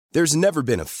There's never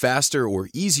been a faster or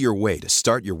easier way to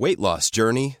start your weight loss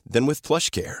journey than with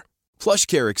PlushCare.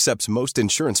 PlushCare accepts most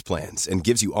insurance plans and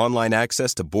gives you online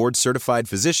access to board-certified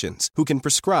physicians who can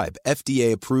prescribe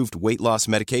FDA-approved weight loss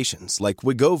medications like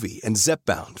Wegovy and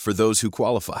Zepbound for those who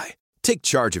qualify. Take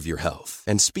charge of your health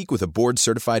and speak with a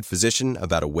board-certified physician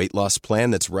about a weight loss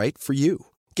plan that's right for you.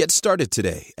 Get started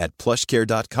today at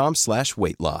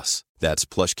plushcare.com/weight-loss. That's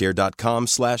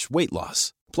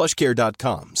plushcare.com/weight-loss.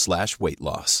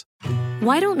 plushcare.com/weight-loss.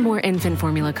 Why don't more infant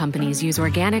formula companies use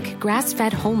organic,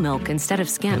 grass-fed whole milk instead of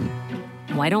skim?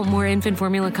 Why don't more infant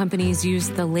formula companies use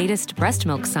the latest breast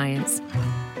milk science?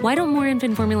 Why don't more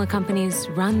infant formula companies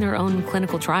run their own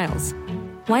clinical trials?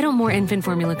 Why don't more infant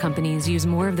formula companies use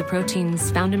more of the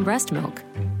proteins found in breast milk?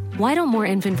 Why don't more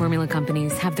infant formula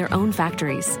companies have their own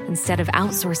factories instead of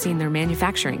outsourcing their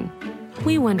manufacturing?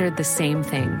 We wondered the same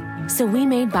thing. So we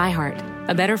made ByHeart,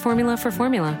 a better formula for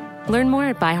formula. Learn more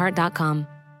at byheart.com.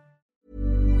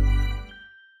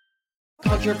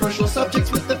 Controversial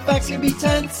subjects with the facts can be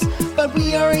tense, but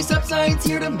we are ASAP Science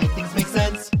here to make things make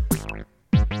sense.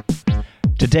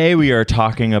 Today we are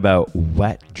talking about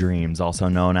wet dreams, also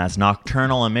known as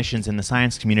nocturnal emissions in the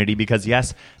science community, because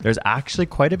yes, there's actually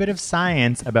quite a bit of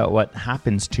science about what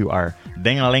happens to our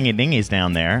ding-a-lingy-dingies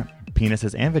down there,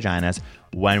 penises and vaginas,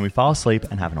 when we fall asleep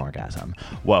and have an orgasm.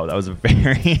 Whoa, that was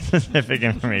very specific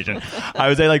information. I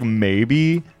would say, like,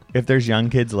 maybe if there's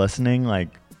young kids listening,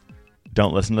 like,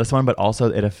 don't listen to this one, but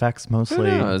also it affects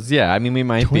mostly. Who knows? Yeah, I mean, we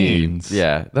might tweens. be.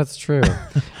 Yeah, that's true.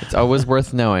 It's always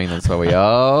worth knowing. That's what we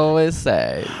always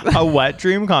say. A wet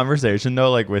dream conversation,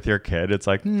 though, like with your kid, it's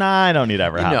like, nah, I don't need to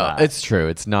ever have that. It's true.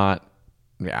 It's not.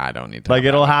 Yeah, I don't need to. Like,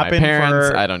 have it'll that with happen my parents.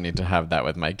 for. I don't need to have that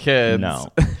with my kids.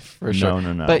 No. For sure.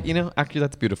 No. But, actually,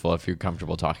 that's beautiful if you're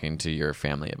comfortable talking to your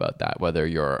family about that, whether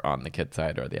you're on the kid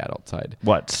side or the adult side.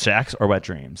 What, sex or wet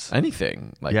dreams?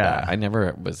 Anything like that. I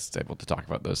never was able to talk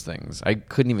about those things. I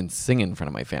couldn't even sing in front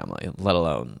of my family, let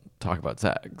alone talk about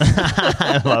sex.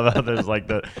 I love how there's like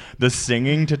the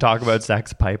singing to talk about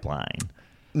sex pipeline.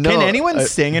 No, can anyone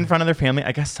sing in front of their family?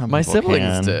 I guess some my people siblings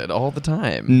can. did all the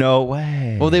time. No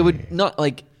way. Well, they would not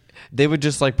like. They would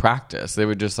just like practice. They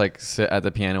would just like sit at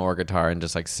the piano or guitar and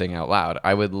just like sing out loud.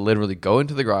 I would literally go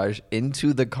into the garage,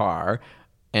 into the car,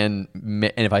 and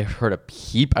if I heard a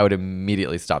peep, I would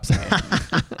immediately stop singing.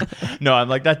 No, I'm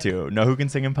like that too. Know who can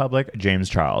sing in public? James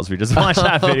Charles. We just watched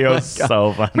that video. It's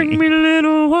so funny. Bring me a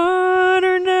little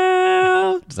water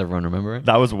now. Does everyone remember it?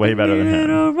 That was way better than him.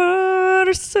 Little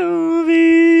water,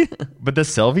 Sylvie. But the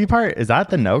Sylvie part, is that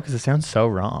the note? Because it sounds so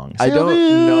wrong. I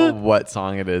don't know what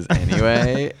song it is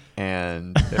anyway.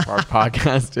 And if our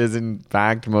podcast is in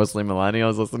fact mostly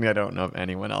millennials listening, I don't know if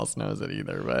anyone else knows it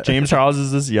either. But James Charles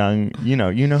is this young, you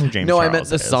know who James Charles is. No, I meant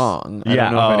the song. I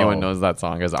don't know if anyone knows that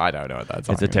song because I don't know what that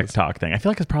song is. It's a TikTok thing. I feel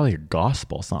like it's probably a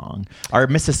gospel song. Our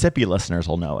Mississippi listeners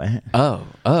will know it. Oh.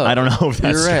 I don't know if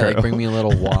that's You're right. true. Like, bring me a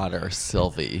little water,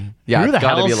 Sylvie. Yeah, Who the it's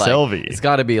gotta hell be is like Sylvie? It's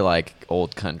got to be like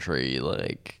old country,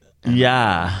 like.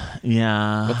 Yeah.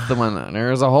 What's the one?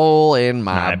 There's a hole in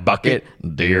my bucket,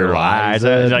 dear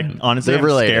Liza. Like, honestly, I'm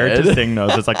scared to sing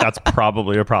those. It's like, that's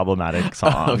probably a problematic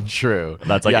song. Oh, true.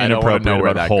 That's like inappropriate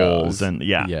about holes and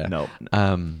no.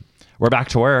 We're back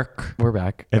to work. We're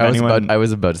back. If I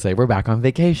was about to say we're back on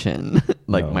vacation.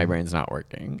 My brain's not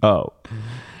working. Oh,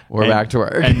 we're back to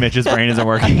work, and Mitch's brain isn't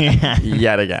working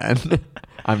yet again.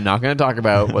 I'm not going to talk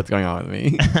about what's going on with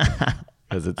me.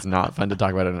 Because it's not fun to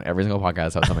talk about it on every single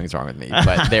podcast how something's wrong with me.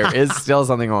 But there is still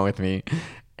something wrong with me.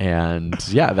 And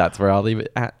yeah, that's where I'll leave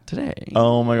it at today.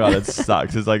 Oh my God, it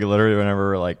sucks. It's like literally whenever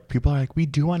we're like, people are like, we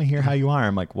do want to hear how you are.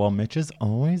 I'm like, well, Mitch is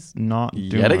always not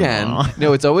doing yet again. Well.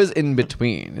 No, it's always in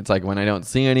between. It's like when I don't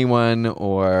see anyone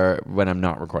or when I'm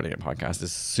not recording a podcast.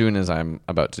 As soon as I'm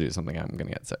about to do something, I'm going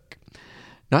to get sick.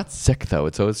 Not sick though.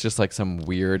 It's always just like some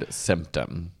weird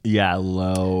symptom. Yeah,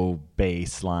 low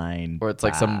baseline. Or it's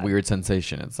like some weird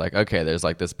sensation. It's like, okay, there's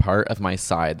like this part of my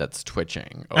side that's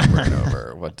twitching over and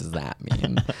over. What does that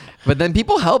mean? But then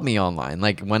people help me online.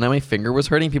 Like when my finger was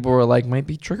hurting, people were like, might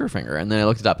be trigger finger. And then I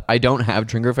looked it up. I don't have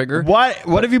trigger finger. What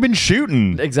have you been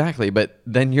shooting? Exactly. But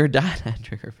then your dad had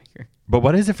trigger finger. But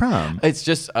what is it from? It's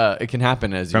just, it can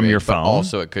happen as from your phone. But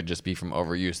also it could just be from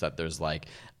overuse that there's like,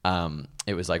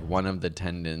 it was like one of the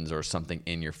tendons or something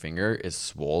in your finger is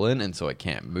swollen and so it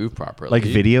can't move properly. Like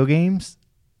video games?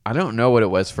 I don't know what it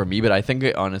was for me, but I think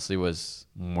it honestly was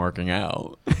working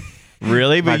out.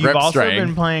 Really? But you've also strength.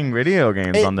 been playing video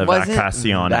games on the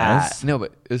Vacaciones. No,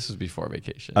 but this was before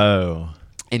vacation. Oh.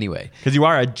 Anyway. Because you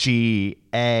are a G-A-Y-mer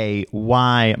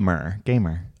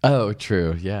gamer. Oh,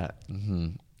 true. Yeah. Mm-hmm.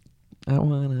 I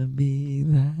wanna be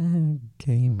that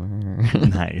gamer.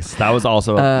 Nice. That was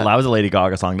also that was a Lady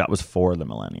Gaga song. That was for the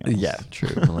millennials. Yeah, true.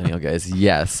 Millennial guys,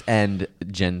 yes, and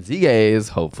Gen Z gays,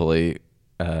 hopefully.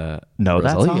 No,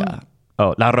 that's Rosalia.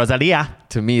 Oh, La Rosalia.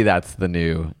 To me, that's the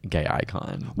new gay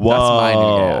icon. Whoa. That's my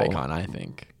new gay icon, I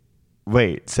think.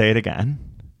 Wait, say it again.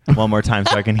 One more time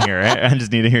so I can hear it. I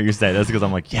just need to hear you say this because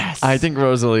I'm like, yes. I think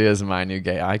Rosalia is my new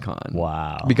gay icon.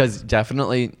 Wow. Because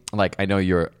definitely, like, I know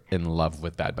you're in love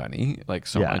with Bad Bunny, like,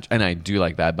 so Yeah. much. And I do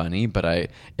like Bad Bunny, but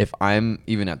if I'm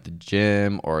even at the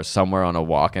gym or somewhere on a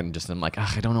walk and just I'm like,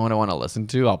 I don't know what I want to listen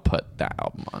to, I'll put that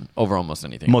album on over almost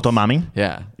anything. Motomami?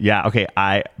 Yeah. Yeah, okay.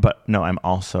 I know I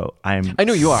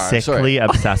know you are, sickly sorry.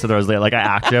 obsessed with Rosalia. Like I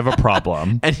actually have a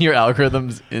problem. And your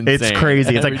algorithm's insane. It's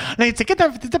crazy. It's like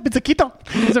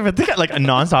like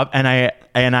nonstop.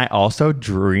 And I also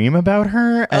dream about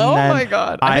her. And oh then my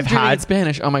God. I've dreaming in had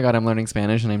Spanish. Oh my God. I'm learning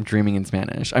Spanish and I'm dreaming in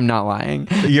Spanish. I'm not lying.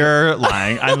 You're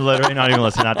lying. I'm literally not even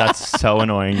listening to that. That's so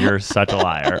annoying. You're such a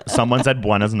liar. Someone said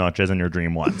buenas noches in your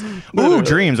dream once. Ooh,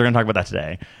 dreams. We're going to talk about that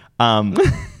today.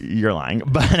 You're lying.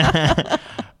 But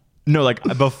no, like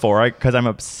before because I'm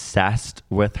obsessed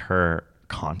with her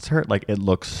concert. Like it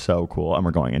looks so cool. And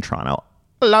we're going in Toronto.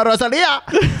 La Rosalia.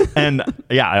 And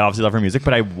yeah, I obviously love her music,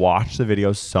 but I watch the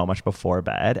videos so much before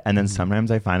bed. And then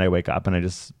sometimes I find I wake up and I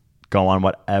just go on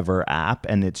whatever app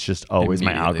and it's just always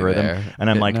my Immediately algorithm. there. And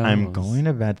I'm It like, I'm knows. going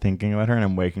to bed thinking about her and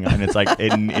I'm waking up and it's like,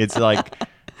 it's like,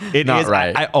 it Not is.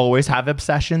 right. I always have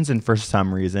obsessions and for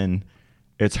some reason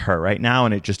it's her right now.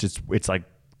 And it's like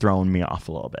thrown me off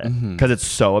a little bit because it's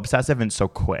so obsessive and so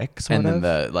quick. And then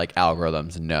the like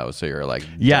algorithms know. So you're like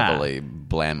doubly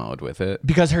blammoed with it.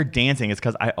 Because her dancing is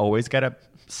because I always get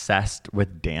obsessed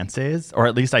with dances, or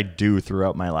at least I do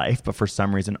throughout my life. But for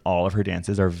some reason, all of her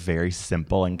dances are very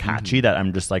simple and catchy that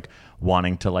I'm just like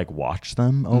wanting to like watch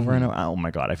them over and over. Oh my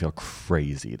God, I feel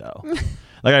crazy though.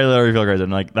 Like I literally feel crazy.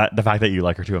 And like that, the fact that you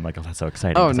like her too, I'm like, oh, that's so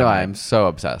exciting. Oh 'Cause no, I'm I'm so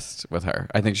obsessed with her.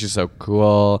 I think she's so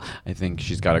cool. I think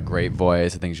she's got a great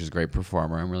voice. I think she's a great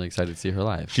performer. I'm really excited to see her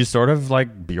live. she's sort of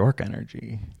like Bjork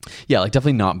energy. Yeah, like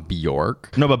definitely not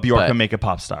Bjork. No, but Bjork can make a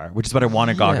pop star, which is what I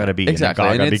wanted Gaga to be. Exactly.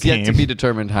 And, then And Gaga it's yet to became. be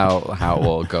determined how it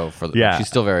will go for the Yeah. She's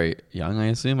still very young, I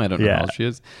assume. I don't know Yeah. how old she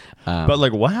is. But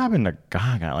like, what happened to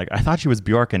Gaga? Like, I thought she was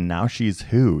Bjork, and now she's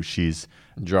who? She's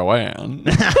Joanne.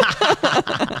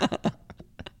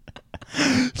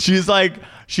 she's like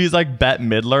Bette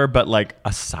Midler, but like a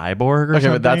cyborg or Okay,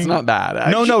 something. but that's not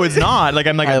bad. No, actually. it's not. Like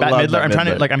I'm like I Bette love Midler. Bette I'm trying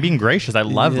to Midler. like I'm being gracious. I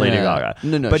love Lady Yeah.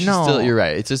 Gaga. No, but she's no, still, you're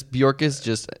right. It's just Bjork is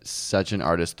just such an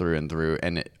artist through and through,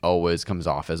 and it always comes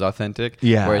off as authentic.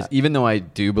 Yeah. Whereas even though I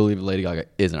do believe Lady Gaga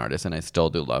is an artist, and I still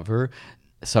do love her,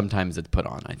 sometimes it's put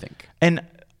on. I think. And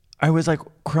I was like,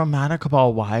 Chromatica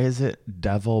Ball. Why is it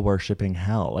devil worshipping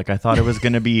hell? Like I thought it was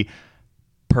gonna be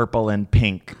purple and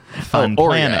pink fun Oreo.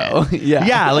 planet.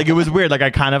 Yeah. Like it was weird. Like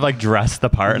I kind of like dressed the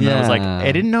part, and then I was like, Yeah.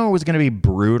 I didn't know it was gonna be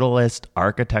brutalist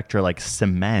architecture, like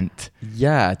cement.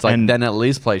 Yeah, it's like And- then at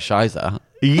least play Shiza.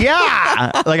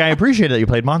 Yeah. Like I appreciate that you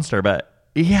played Monster, but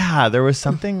yeah, there was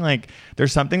something like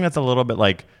there's something that's a little bit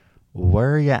like,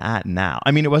 where are you at now?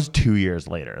 I mean, it was 2 years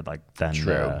later, like then.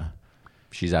 True.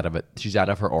 She's out of it. She's out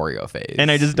of her Oreo phase.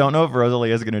 And I just don't know if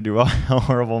Rosalia is going to do a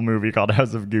horrible movie called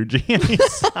House of Gucci.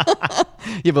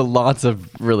 yeah, but lots of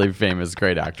really famous,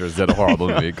 great actors did a horrible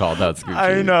movie called That's Gucci.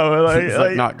 I know, like- it's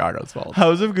like- not Gaga's fault.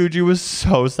 House of Gucci was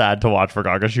so sad to watch for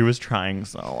Gaga. She was trying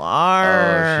so hard.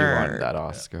 Oh, she won that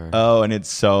Oscar. Oh, and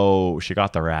she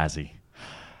got the Razzie.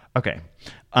 Okay.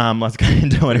 Let's get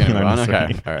into what we Okay, learned this okay.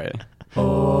 week. All right.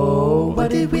 Oh,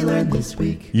 what did we learn this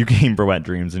week? You came for Wet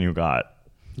Dreams and you got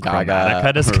Gaga,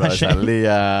 Chromatica discussion.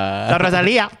 Rosalia,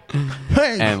 Rosalia.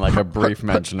 and like a brief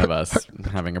mention of us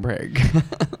having a break.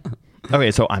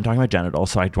 Okay, so I'm talking about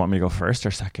genitals. So do you want me to go first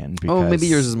or second? Oh, maybe Because-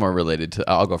 yours is more related to.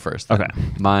 I'll go first. Then. Okay.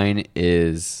 Mine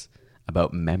is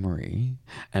about memory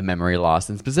and memory loss,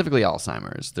 and specifically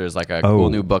Alzheimer's. There's like a cool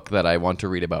new book that I want to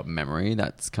read about memory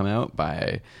that's come out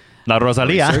by La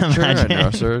Rosalia. researcher, a Imagine,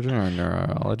 neurosurgeon, or a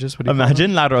neurologist. What do you call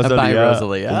imagine it? La By Rosalia,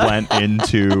 Rosalia. went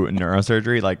into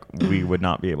neurosurgery. Like we would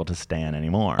not be able to stand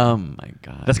anymore. Oh my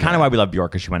god. That's kind of why we love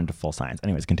Bjork, because she went into full science.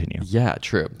 Anyways, continue. Yeah,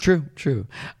 true.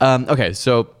 Okay,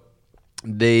 so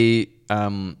they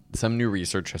some new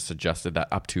research has suggested that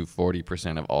up to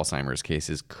 40% of Alzheimer's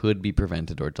cases could be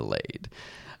prevented or delayed,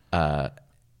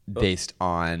 based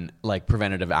on like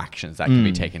preventative actions that can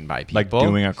be taken by people. Like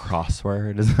doing a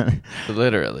crossword. Is that-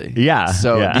 Literally. Yeah,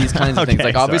 So yeah. these kinds of things, Okay,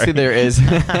 like obviously sorry. there is,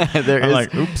 there I'm is,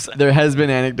 like, oops. there has been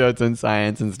anecdotes in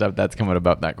science and stuff that's come out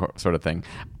about that sort of thing.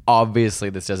 Obviously,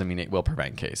 this doesn't mean it will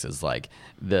prevent cases. Like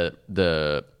the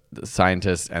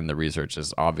scientists and the research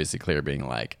is obviously clear, being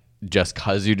like, just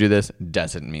because you do this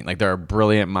doesn't mean, like, there are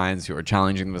brilliant minds who are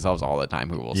challenging themselves all the time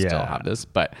who will still have this.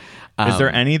 But is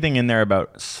there anything in there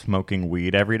about smoking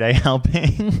weed every day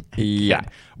helping? Yeah.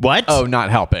 What? Oh, not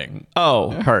helping.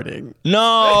 Oh. Hurting.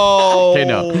 No. Okay,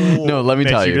 no, let me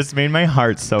tell you. You just made my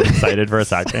heart so excited for a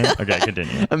second. Okay,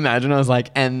 continue. Imagine I was like,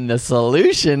 and the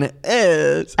solution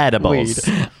is edibles.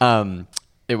 Weed.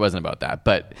 It wasn't about that,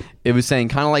 but it was saying,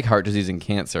 kind of like heart disease and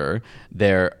cancer,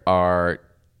 there's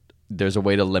a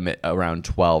way to limit around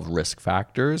 12 risk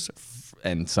factors,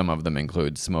 and some of them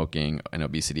include smoking and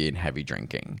obesity and heavy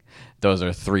drinking. Those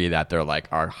are 3 that they're like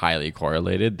are highly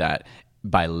correlated, that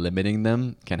by limiting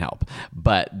them can help.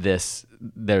 But there's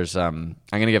I'm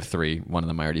going to give 3. One of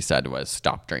them I already said was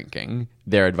stop drinking.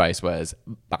 Their advice was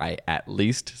by at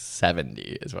least 70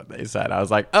 is what they said. I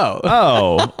was like,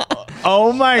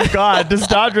 oh my God, to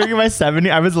stop drinking by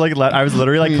 70. I was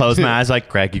literally like closed my eyes like,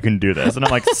 Greg, you can do this. And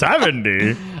I'm like,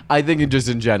 70? I think just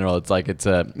in general, it's like, it's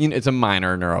a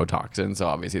minor neurotoxin. So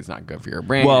obviously it's not good for your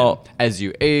brain. Well, and as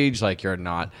you age, like, you're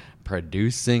not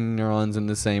producing neurons in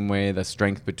the same way. The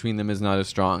strength between them is not as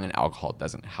strong, and alcohol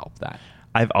doesn't help that.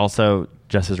 I've also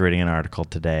just was reading an article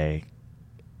today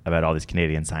about all these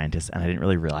Canadian scientists, and I didn't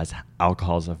really realize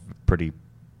alcohol is a pretty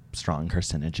strong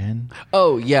carcinogen.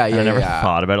 Oh, yeah. I never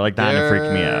thought about it like that, and it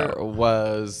freaked me out. There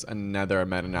was another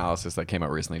meta-analysis that came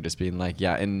out recently just being like,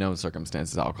 yeah, in no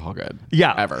circumstances is alcohol good.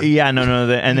 Yeah. Ever. Yeah, no.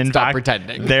 And in Stop fact,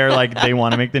 pretending. they're like, they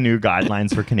want to make the new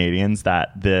guidelines for Canadians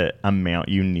that the amount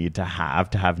you need to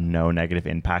have no negative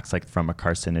impacts, like from a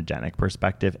carcinogenic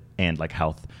perspective and like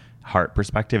heart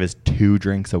perspective, is 2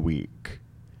 drinks a week.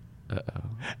 Uh-oh.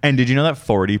 And did you know that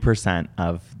 40%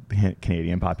 of the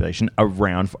Canadian population, just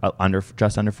under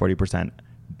 40%,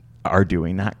 are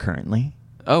doing that currently?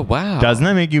 Oh, wow. Doesn't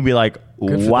that make you be like,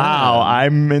 wow,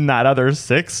 I'm in that other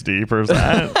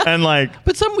 60%? And like,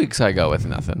 but some weeks I go with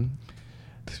nothing.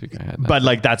 This week I had nothing. But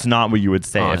like, that's not what you would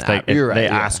say if they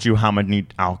asked you how many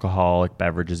alcoholic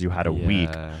beverages you had a week.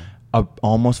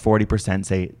 Almost 40%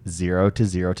 say 0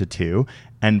 to 2.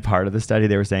 And part of the study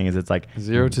they were saying is it's like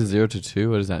 0 to 2.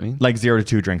 What does that mean? Like 0 to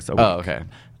 2 drinks a week. Oh, okay.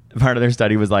 Part of their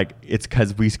study was like, it's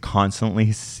because we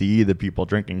constantly see the people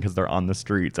drinking because they're on the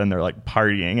streets and they're like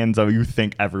partying, and so you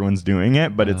think everyone's doing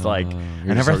it, but it's like,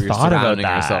 I never thought about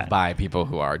that. Yourself by people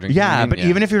who are drinking. Yeah, but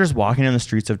even if you're just walking in the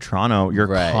streets of Toronto, you're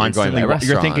constantly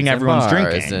you're thinking everyone's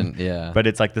drinking. But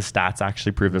it's like the stats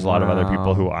actually prove there's a lot of other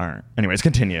people who aren't. Anyways,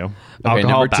 continue. Okay,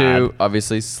 number 2,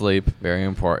 obviously sleep, very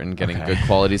important. Getting good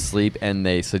quality sleep, and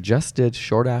they suggested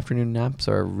short afternoon naps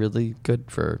are really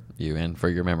good for you and for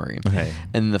your memory. Okay.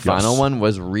 And the final one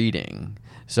was reading.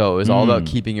 So it was all about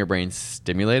keeping your brain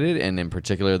stimulated, and in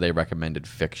particular, they recommended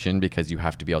fiction because you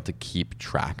have to be able to keep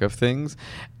track of things,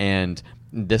 and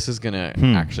this is going to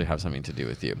actually have something to do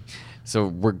with you. So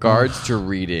regards to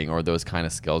reading or those kind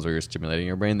of skills where you're stimulating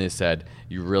your brain, they said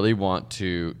you really want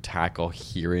to tackle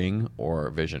hearing or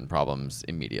vision problems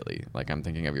immediately. Like, I'm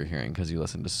thinking of your hearing because you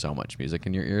listen to so much music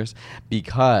in your ears,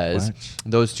 because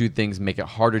those 2 things make it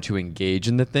harder to engage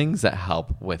in the things that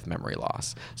help with memory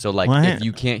loss. So like if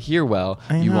you can't hear well,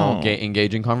 you won't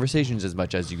engage in conversations as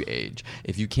much as you age.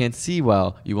 If you can't see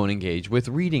well, you won't engage with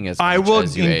reading as much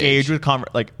as you engage with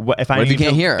if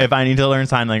I need to learn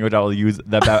sign language, I will use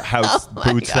the house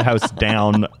boots the house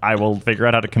down. I will figure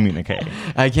out how to communicate.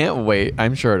 I can't wait.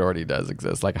 I'm sure it already does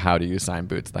exist. Like, how do you sign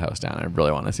boots the house down? I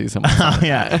really want to see someone.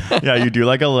 Yeah, you do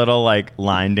like a little like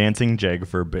line dancing jig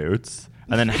for boots,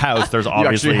 and then house. There's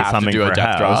obviously something for a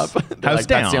death house. Drop. House like,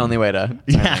 down. That's the only way to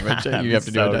sign language. You have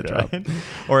to do a death drop,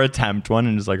 or attempt one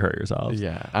and just like hurt yourself.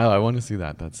 Yeah. Oh, I want to see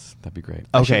that. That'd be great.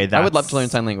 Okay, I would love to learn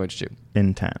sign language too.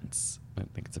 Intense. I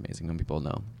think it's amazing when people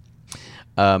know.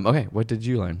 Okay, what did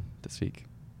you learn this week?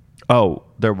 Oh,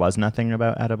 there was nothing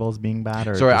about edibles being bad,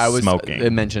 or smoking?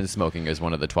 It mentioned smoking as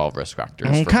one of the 12 risk factors.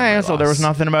 Okay, so there was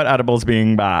nothing about edibles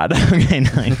being bad. Okay.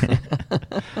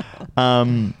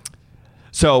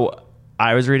 So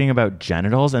I was reading about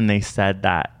genitals, and they said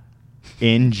that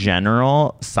in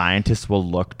general, scientists will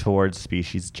look towards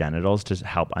species genitals to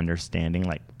help understanding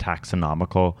like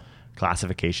taxonomical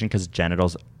classification, because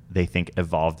genitals, they think,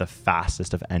 evolve the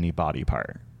fastest of any body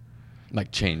part.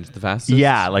 Like change the fastest?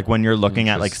 Yeah, like when you're looking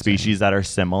at like species that are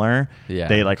similar,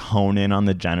 they like hone in on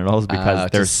the genitals because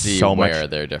there's so much where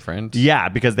they're different. Yeah,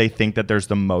 because they think that there's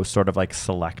the most sort of like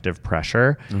selective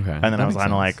pressure. Okay. And then I was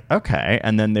kind of like, okay.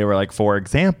 And then they were like, for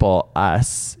example,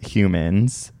 us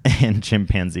humans and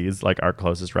chimpanzees, like our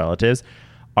closest relatives,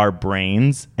 our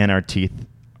brains and our teeth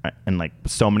and like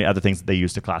so many other things that they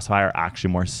use to classify are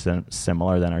actually more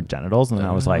similar than our genitals. And then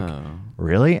I was like,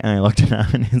 really? And I looked it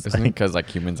up, and it's Isn't it because like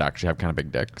humans actually have kind of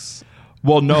big dicks?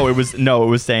 Well, it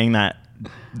was saying that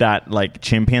that like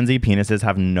chimpanzee penises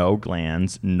have no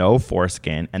glands, no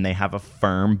foreskin, and they have a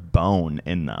firm bone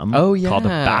in them. Oh, yeah. Called a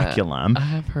baculum. I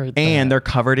have heard that. And they're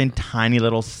covered in tiny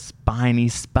little spiny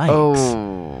spikes.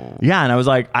 Oh. Yeah, and I was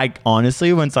like, I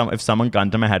honestly, if someone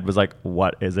gunned to my head was like,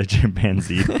 what is a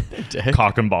chimpanzee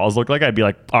cock and balls look like? I'd be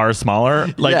like, are smaller?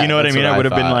 Like, Yeah, you know what I that's mean? what I I would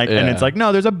have been thought, like, and yeah. it's like,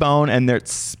 no, there's a bone and they're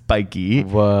spiky,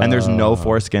 and there's no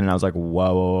foreskin. And I was like,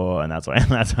 whoa, and that's why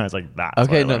I was like, that's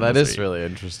Okay, why I no, learned that this is week. really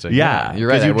interesting. Yeah, you're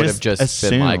right. 'cause I you would have just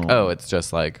been like, assume. oh, it's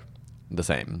just like the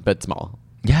same, but small.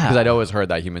 Yeah. Because I'd always heard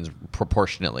that humans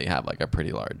proportionately have like a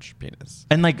pretty large penis.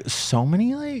 And like so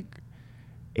many like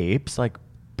apes like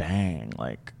bang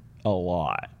like a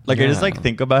lot. Like I just Yeah. like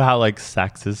think about how like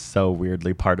sex is so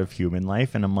weirdly part of human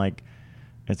life, and I'm like,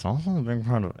 it's also a big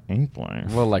part of ape life.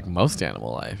 Well, like most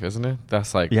animal life, isn't it?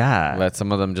 That's like, Yeah. let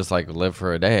some of them just like live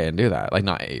for a day and do that. Like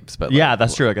not apes, but Yeah, like,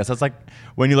 that's true. I guess that's like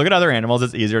when you look at other animals,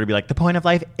 it's easier to be like, the point of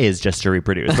life is just to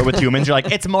reproduce. But with humans, you're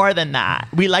like, it's more than that.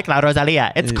 We like La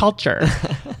Rosalia. It's culture.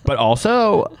 But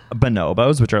also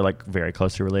bonobos, which are like very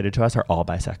closely related to us, are all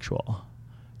bisexual.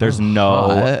 There's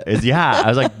hot. I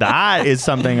was like, that is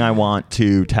something I want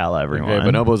to tell everyone. Okay,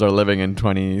 bonobos are living in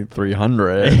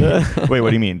 2300. Wait, what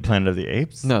do you mean? Planet of the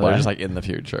Apes? No, What? they're just like in the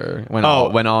future when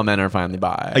Oh. all men are finally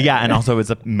bi. Yeah, and also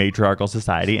it's a matriarchal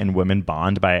society, and women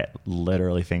bond by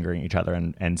literally fingering each other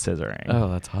and scissoring. Oh,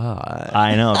 that's hot.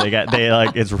 I know they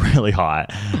like it's really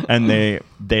hot, and they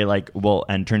like will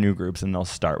enter new groups and they'll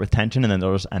start with tension, and then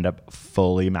they'll just end up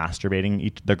fully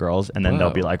masturbating the girls, and then they'll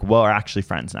be Whoa. like, well, we're actually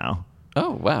friends now.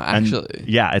 Oh wow, And actually.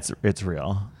 yeah, it's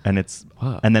real, and it's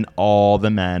Wow. and then all the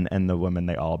men and the women,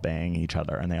 they all bang each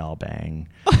other, and they all bang.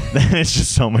 Then it's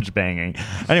just so much banging.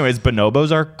 Anyways,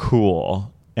 bonobos are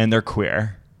cool and they're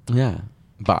queer. Yeah.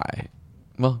 Bi.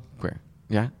 Well, queer.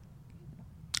 Yeah.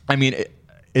 I mean,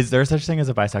 is there such thing as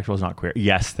a bisexual is not queer?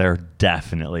 Yes, there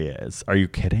definitely is. Are you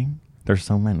kidding? There's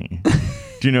so many.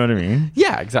 Do you know what I mean?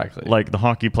 Yeah, exactly. Like the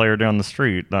hockey player down the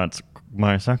street that's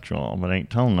bisexual but ain't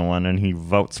telling no one, and he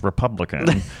votes Republican.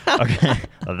 Okay,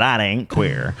 that ain't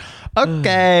queer.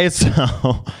 Okay,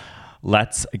 so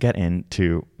let's get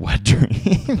into Wet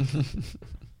Dream.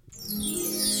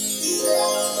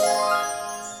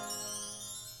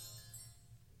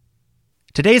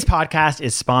 Today's podcast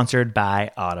is sponsored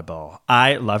by Audible.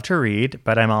 I love to read,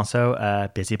 but I'm also a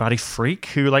busybody freak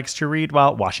who likes to read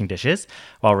while washing dishes,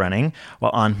 while running,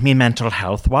 while on me mental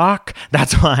health walk.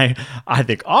 That's why I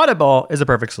think Audible is a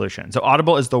perfect solution. So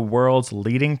Audible is the world's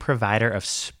leading provider of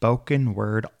spoken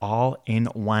word all in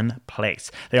one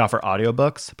place. They offer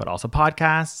audiobooks, but also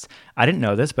podcasts. I didn't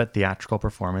know this, but theatrical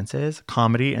performances,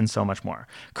 comedy, and so much more.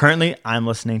 Currently, I'm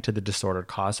listening to The Disordered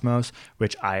Cosmos,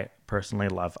 which I personally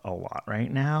love a lot right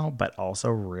now, but also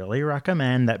really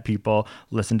recommend that people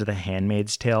listen to The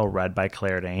Handmaid's Tale read by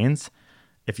Claire Danes.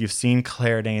 If you've seen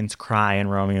Claire Danes cry in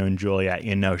Romeo and Juliet,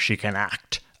 you know she can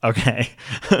act. Okay.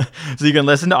 So you can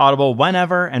listen to Audible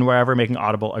whenever and wherever, making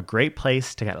Audible a great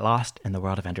place to get lost in the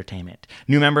world of entertainment.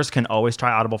 New members can always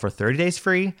try Audible for 30 days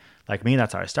free. Like me,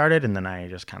 that's how I started, and then I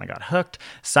just kind of got hooked.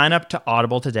 Sign up to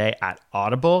Audible today at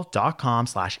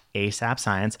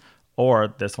audible.com/ASAPscience,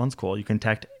 or this one's cool. You can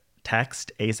text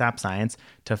ASAP Science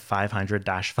to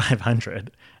 500-500,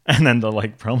 and then the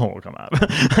like promo will come up.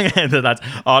 Okay, so that's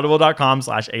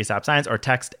audible.com/ASAP Science, or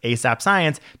text ASAP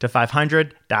Science to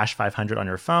 500-500 on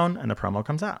your phone, and the promo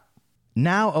comes out.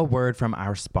 Now a word from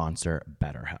our sponsor,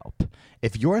 BetterHelp.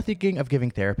 If you're thinking of giving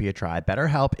therapy a try,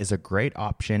 BetterHelp is a great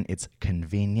option. It's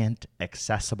convenient,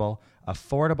 accessible,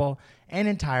 affordable, and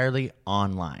entirely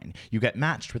online. You get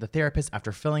matched with a therapist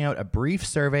after filling out a brief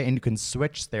survey, and you can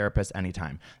switch therapists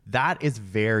anytime. That is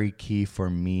very key for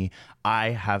me. I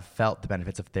have felt the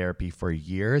benefits of therapy for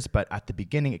years, but at the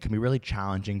beginning, it can be really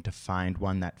challenging to find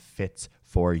one that fits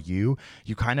for you.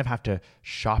 You kind of have to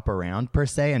shop around per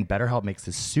se, and BetterHelp makes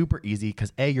this super easy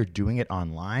because A, you're doing it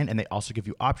online, and they also give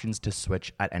you options to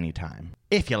switch at any time.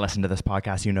 If you listen to this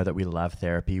podcast, you know that we love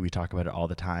therapy. We talk about it all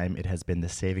the time. It has been the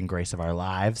saving grace of our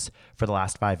lives for the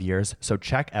last 5 years. So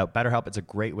check out BetterHelp. It's a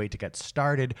great way to get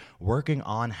started working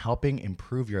on helping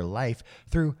improve your life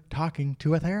through talking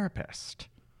to a therapist.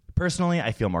 Personally,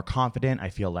 I feel more confident. I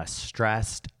feel less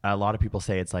stressed. A lot of people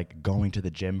say it's like going to the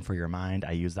gym for your mind.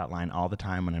 I use that line all the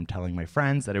time when I'm telling my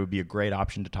friends that it would be a great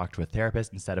option to talk to a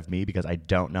therapist instead of me, because I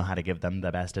don't know how to give them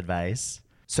the best advice.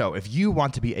 So if you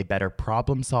want to be a better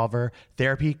problem solver,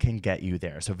 therapy can get you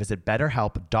there. So visit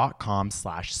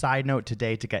betterhelp.com/sidenote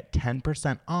today to get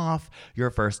 10% off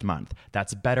your first month.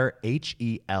 That's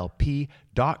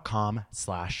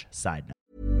betterhelp.com/sidenote.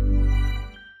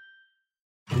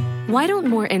 Why don't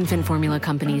more infant formula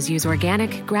companies use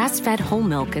organic, grass-fed whole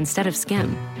milk instead of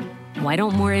skim? Why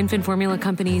don't more infant formula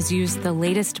companies use the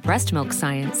latest breast milk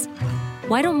science?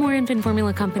 Why don't more infant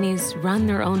formula companies run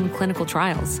their own clinical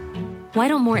trials? Why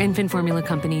don't more infant formula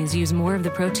companies use more of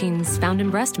the proteins found in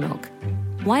breast milk?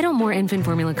 Why don't more infant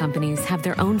formula companies have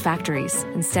their own factories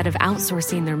instead of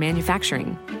outsourcing their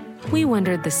manufacturing? We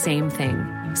wondered the same thing.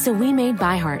 So we made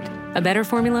ByHeart, a better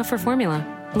formula for formula.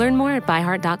 Learn more at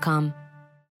byheart.com.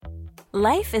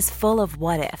 Life is full of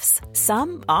what-ifs.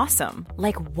 Some awesome,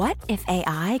 like what if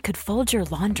AI could fold your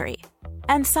laundry?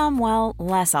 And some, well,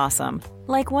 less awesome,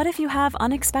 like what if you have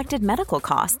unexpected medical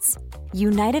costs?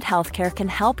 United Healthcare can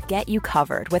help get you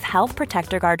covered with Health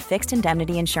Protector Guard fixed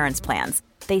indemnity insurance plans.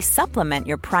 They supplement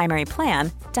your primary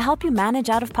plan to help you manage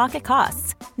out-of-pocket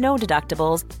costs. No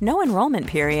deductibles, no enrollment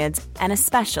periods, and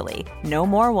especially no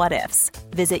more what-ifs.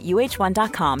 Visit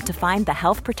uh1.com to find the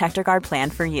Health Protector Guard plan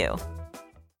for you.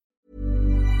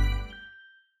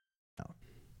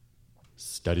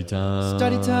 Study time.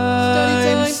 Study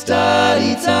time.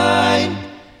 Study time.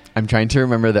 I'm trying to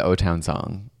remember the O-Town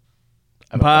song.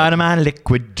 Part of my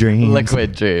liquid dreams.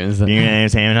 Liquid Dreams. With a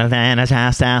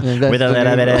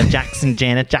little bit of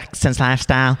Janet Jackson's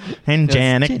lifestyle and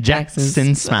Janet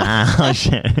Jackson's smile.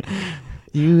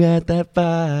 You got that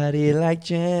body like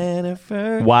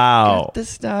Jennifer. Wow. Got the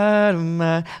start of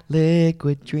my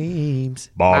liquid dreams.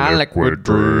 My liquid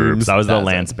dreams. That was the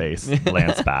That's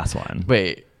Lance Bass one.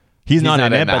 Wait. He's not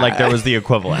in it, but like there was the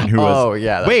equivalent. Who was? Oh,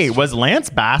 yeah, that's Wait, true. was Lance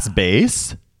Bass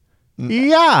bass?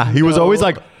 Yeah, he was always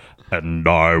like, and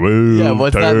I will. Yeah,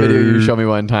 what's that video you take-" showed me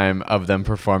one time of them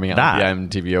performing at That. the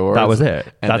MTV Awards? That was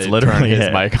it. And That's they literally turn his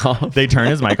it. mic off. They turn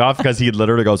his mic off because he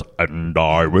literally goes, and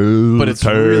I will. But it's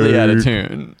really out of take-"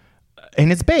 tune. And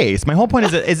it's bass. My whole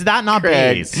point is that not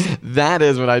Craig, bass? that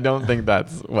is what I don't think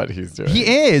that's what he's doing. He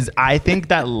is. I think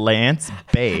that Lance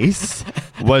bass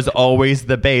was always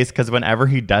the bass because whenever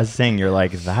he does sing, you're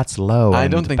like, that's low. I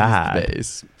and don't think bad.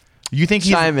 he's the bass. You think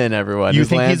he's Chime in, everyone. You Is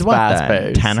think Lance he's what Bass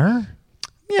then? bass? Tenor?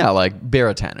 Yeah, like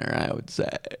baritone, I would say.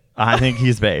 I think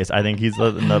he's bass. I think he's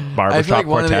in the barbershop like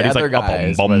one of the quartet. He's other like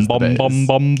guys bum was bum the bum bass.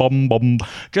 bum bum bum bum.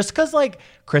 Just because like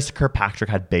Chris Kirkpatrick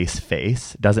had bass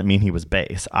face doesn't mean he was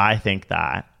bass. I think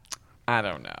that I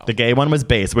don't know. the gay one was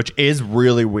bass, which is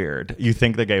really weird. You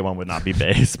think the gay one would not be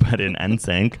bass, but in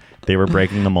NSYNC they were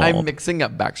breaking the mold. I'm mixing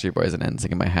up Backstreet Boys and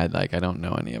NSYNC in my head. Like I don't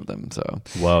know any of them, so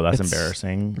Whoa, that's It's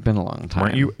embarrassing. been a long time.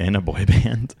 Weren't you in a boy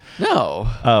band? No.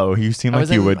 Oh, you seem I like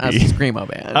was you in would a be. screamo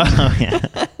band. Oh yeah.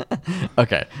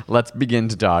 Okay, let's begin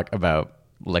to talk about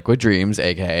liquid dreams,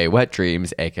 aka wet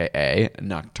dreams, aka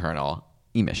nocturnal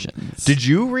emissions. Did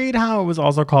you read how it was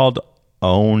also called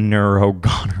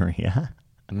oneirogonorrhea?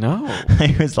 No.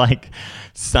 It was like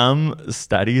some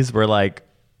studies were like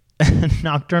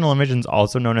nocturnal emissions,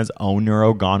 also known as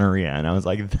oneirogonorrhea, and I was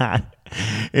like, that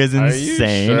is Are you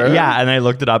insane. sure? Yeah, and I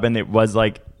looked it up, and it was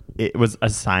a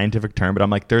scientific term, but I'm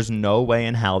like, there's no way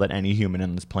in hell that any human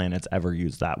on this planet's ever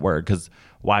used that word, because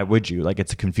why would you? Like,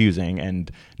 it's confusing, and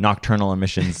nocturnal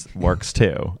emissions works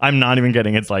too. I'm not even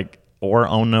kidding. It's like or,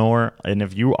 and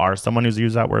if you are someone who's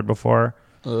used that word before,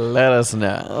 Let us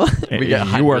know. We get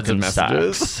you work hundreds of in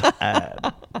messages. sex.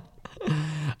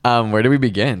 Where do we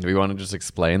begin? Do we want to just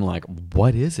explain, like,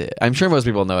 what is it? I'm sure most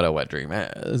people know what a wet dream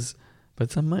is,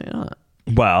 but some might not.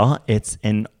 Well, it's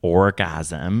an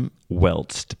orgasm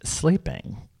whilst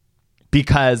sleeping,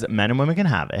 because men and women can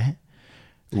have it.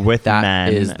 With That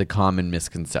men, is the common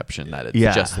misconception that it's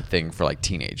Yeah. just a thing for like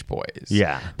teenage boys.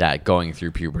 Yeah. That going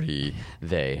through puberty,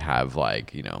 they have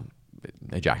like,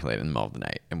 ejaculate in the middle of the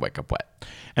night and wake up wet.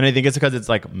 and I think it's because it's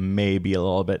like maybe a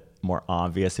little bit more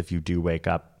obvious if you do wake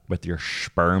up with your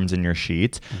sperms in your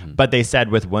sheets. Mm-hmm. But they said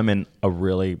with women, a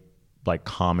really like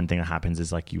common thing that happens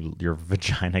is like your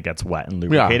vagina gets wet and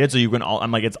lubricated, so you can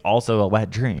I'm like, it's also a wet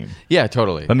dream. Yeah,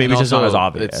 totally. But maybe And it's just not also, as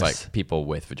obvious. It's like people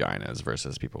with vaginas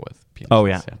versus people with penises. Oh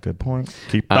yeah, good point.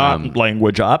 Keep that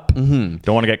language up. Don't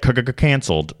want to get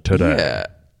canceled today.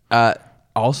 Yeah.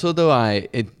 Also, though,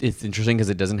 it's interesting because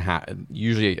it doesn't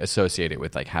usually associate it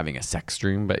with like having a sex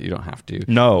dream, but you don't have to.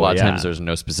 No, a lot of yeah. times there's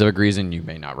no specific reason. You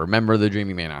may not remember the dream.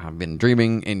 You may not have been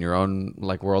dreaming in your own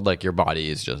like world. Like your body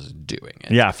is just doing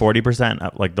it. Yeah, 40%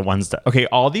 of like the ones that... Okay,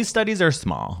 all these studies are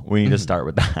small. We need to start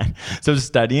with that. So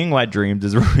studying wet dreams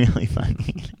is really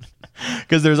funny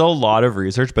because there's a lot of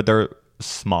research, but they're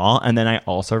small. And then I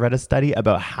also read a study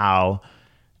about how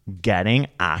getting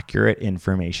accurate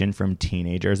information from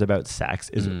teenagers about sex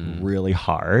is really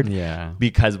hard. Yeah.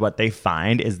 Because what they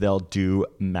find is they'll do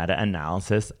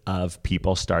meta-analysis of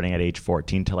people starting at age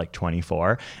 14 to like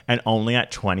 24. And only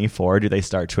at 24 do they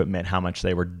start to admit how much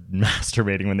they were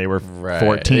masturbating when they were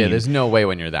 14. Yeah, there's no way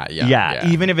when you're that young. Yeah,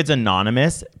 even if it's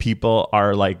anonymous, people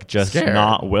are like just Scared.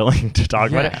 not willing to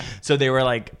talk about it. Yeah. So they were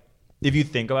like, if you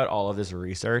think about all of this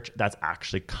research that's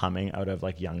actually coming out of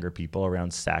like younger people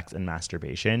around sex and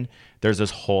masturbation, there's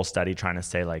this whole study trying to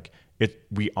say like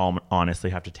we all honestly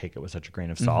have to take it with such a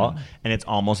grain of salt. And it's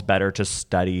almost better to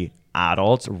study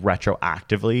adults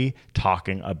retroactively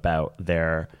talking about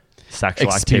their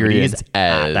sexual activities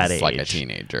at that age. Like a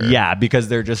teenager. Yeah, because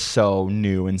they're just so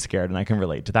new and scared, and I can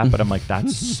relate to that. But I'm like,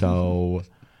 that's so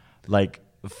like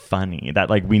funny that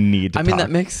like we need to I mean, that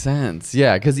makes sense.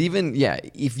 Yeah, because even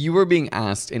if you were being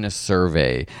asked in a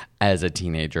survey as a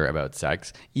teenager about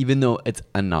sex, even though it's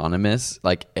anonymous,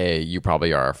 like A, you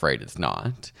probably are afraid it's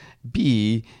not.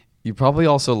 B, you probably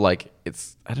also like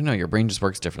it's, I don't know, your brain just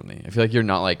works differently. I feel like you're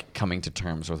not like coming to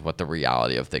terms with what the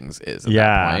reality of things is at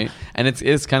that point. And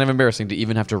it's kind of embarrassing to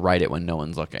even have to write it when no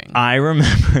one's looking. I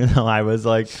remember though, I was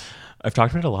like, I've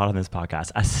talked about it a lot on this podcast,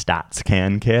 a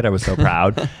StatsCan kid. I was so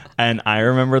proud. And I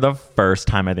remember the first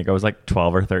time, I think I was like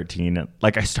 12 or 13.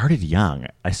 Like I started young.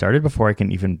 I started before I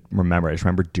can even remember. I just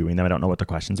remember doing them. I don't know what the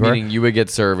questions were. Meaning you would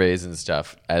get surveys and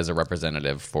stuff as a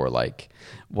representative for like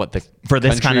what the for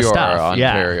this kind of stuff.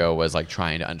 Ontario was like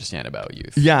trying to understand about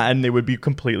youth. Yeah. And they would be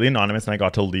completely anonymous. And I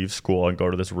got to leave school and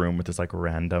go to this room with this like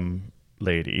random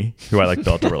lady who I like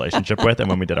built a relationship with. And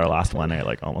when we did our last one, I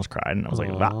like almost cried. And I was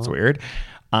like, that's weird.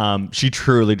 She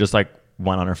truly just like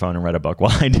went on her phone and read a book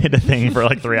while I did a thing for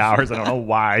like 3 hours. I don't know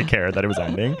why I cared that it was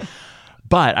ending.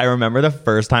 But I remember the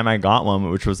first time I got one,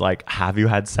 which was like, have you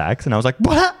had sex? And I was like,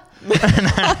 what? And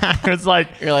I was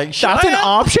like, you're like, that's an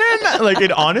option? Like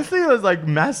it honestly was like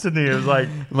messed with me. It was like,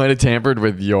 might have tampered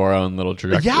with your own little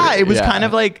trajectory. Yeah, it was kind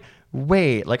of like,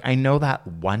 wait, like I know that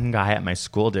one guy at my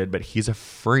school did, but he's a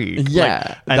freak.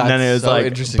 Yeah, like, and then it was so like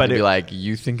interesting but to be like,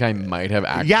 you think I might have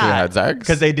actually had sex?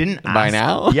 Because they didn't by ask,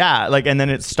 now. Yeah, like and then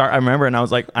I remember, and I was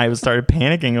like, I started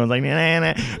panicking. I was like, nah.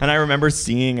 And I remember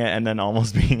seeing it, and then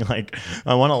almost being like,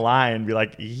 I want to lie and be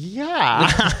like,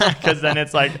 yeah, because then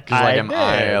it's like, am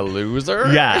I a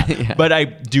loser? Yeah. Yeah, but I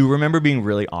do remember being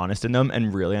really honest in them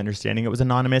and really understanding it was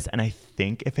anonymous. And I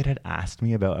think if it had asked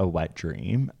me about a wet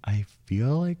dream, I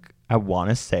feel like I want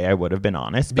to say I would have been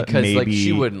honest, but because maybe like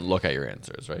she wouldn't look at your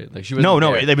answers, right? Like she was no,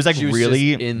 it was like she was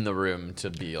really just in the room to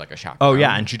be like a chaperone. Oh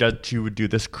yeah, and she would do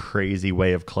this crazy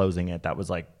way of closing it that was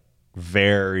like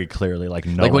very clearly like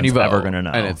no like when one's you ever gonna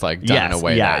know, and it's like done in a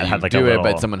way that you had like do it,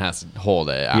 but someone has to hold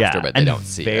it after, but they don't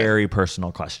see very it.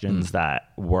 Personal questions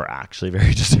that were actually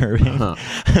very disturbing,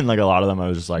 and like a lot of them I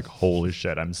was just like, holy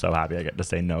shit, I'm so happy I get to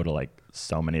say no to like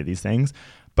so many of these things.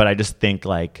 But I just think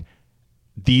like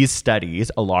these studies,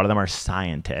 a lot of them are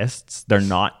scientists. They're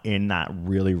not in that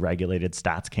really regulated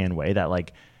StatsCan way that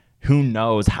like, who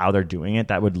knows how they're doing it.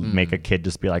 That would make a kid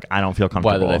just be like, I don't feel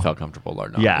comfortable. Whether they felt comfortable or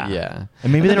not. Yeah.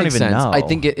 And maybe they don't even know. I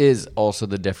think it is also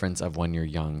the difference of when you're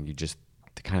young, you just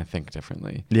kind of think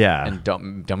differently. Yeah. And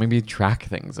don't maybe track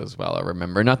things as well or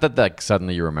remember. Not that like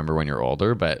suddenly you remember when you're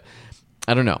older, but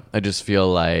I don't know. I just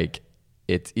feel like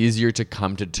it's easier to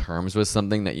come to terms with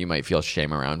something that you might feel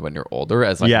shame around when you're older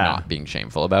as like not being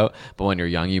shameful about. But when you're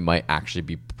young, you might actually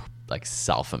be like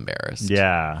self-embarrassed.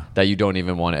 Yeah. That you don't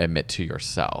even want to admit to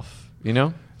yourself, you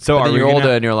know? So but then you're older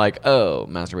and you're like, oh,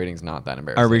 masturbating's not that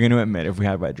embarrassing. Are we going to admit if we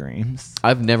had wet dreams?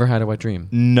 I've never had a wet dream.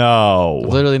 No.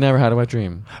 Literally never had a wet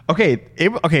dream. Okay.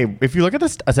 If you look at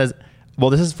this, it says,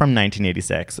 well, this is from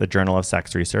 1986, a Journal of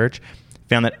Sex Research.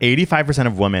 Found that 85%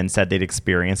 of women said they'd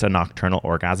experienced a nocturnal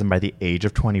orgasm by the age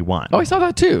of 21. Oh, I saw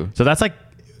that too. So that's like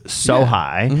so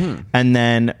high. Mm-hmm. And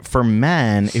then for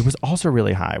men, it was also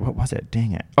really high. What was it?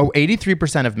 Dang it. Oh,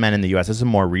 83% of men in the US, this is a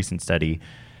more recent study,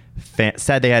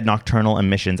 said they had nocturnal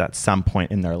emissions at some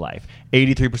point in their life.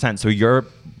 83%. So you're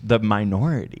the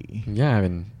minority. Yeah, I've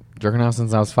been jerking off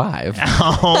since I was 5.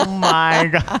 Oh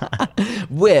my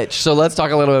God. So let's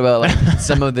talk a little bit about like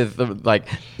some of the like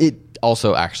it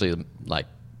also actually like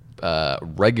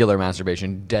regular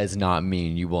masturbation does not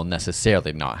mean you will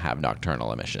necessarily not have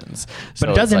nocturnal emissions. But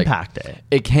it does impact it.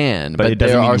 It can, but it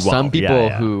doesn't there mean are you some won't. people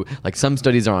Yeah. who like some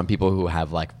studies are on people who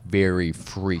have like very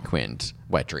frequent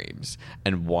wet dreams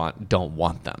and don't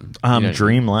want them. You know what I mean?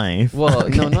 Dream life. Well,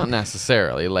 no, not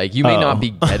necessarily. Like you may not be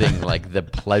getting like the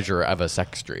pleasure of a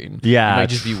sex dream. Yeah, you might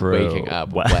just be true. waking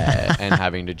up wet and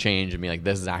having to change and be like,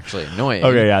 this is actually annoying.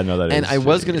 Okay, yeah, no, that is. And I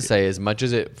was gonna say, as much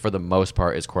as it for the most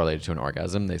part is correlated to an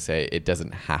orgasm, they say it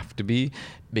doesn't have to be,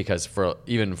 because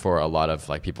even for a lot of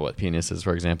like people with penises,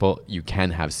 for example, you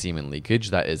can have semen leakage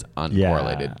that is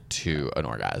uncorrelated to an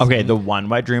orgasm. Okay, the one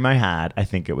wet dream I had, I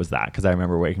think it was that, because I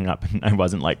remember waking up and I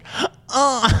wasn't like,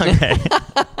 oh, okay.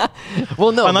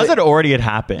 Well, no, unless it already had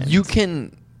happened. You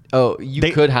can. Oh, you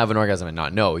could have an orgasm and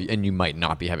not know, and you might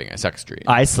not be having a sex dream.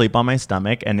 I sleep on my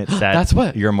stomach, and it said that's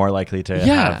what you're more likely to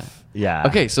have. Yeah.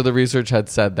 Okay, so the research had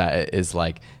said that it is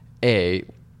like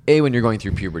when you're going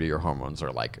through puberty, your hormones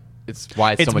are like, it's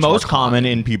why it's so much most more common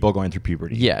in people going through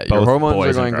puberty. Yeah, Both your hormones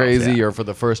boys are and going girls, crazy. yeah. You're for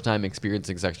the first time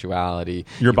experiencing sexuality.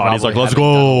 Your You body's like, probably let's haven't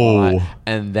done a go. lot.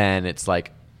 And then it's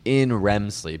like in REM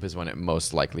sleep is when it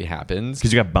most likely happens.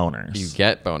 Because you got boners. You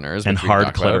get boners. and which we hard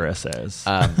talked about.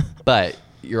 clitorises. But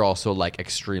you're also like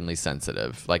extremely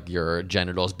sensitive. Like your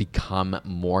genitals become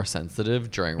more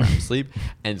sensitive during REM sleep.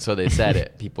 And so they said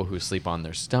it. People who sleep on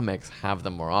their stomachs have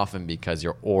them more often because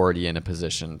you're already in a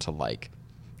position to like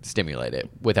stimulate it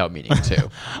without meaning to.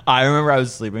 I remember I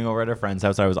was sleeping over at a friend's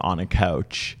house. I was on a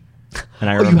couch. And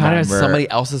I Oh, you remember had it at somebody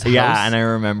else's house? Yeah, and I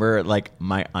remember like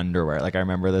my underwear. Like I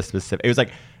remember the specific. It was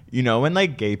like, you know, when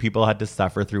like gay people had to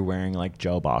suffer through wearing like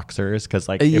Joe boxers because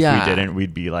like if Yeah. we didn't,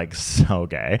 we'd be like so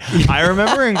gay. I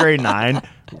remember in grade 9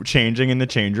 changing in the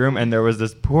change room, and there was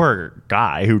this poor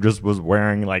guy who just was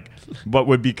wearing like what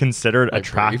would be considered Like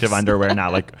attractive briefs. underwear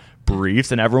now, like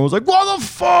briefs, and everyone was like, "What the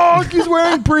fuck? He's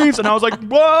wearing briefs!" And I was like,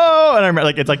 "Whoa!" And I remember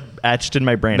like it's like etched in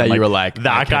my brain. That I'm you were like, I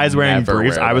that can guy's wearing never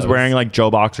briefs. wear I was those. wearing like Joe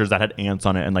boxers that had ants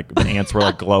on it, and like the ants were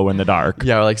like glow in the dark.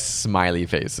 Yeah, or like smiley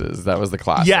faces. That was the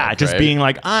classic. Yeah, just right? being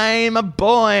like, I'm a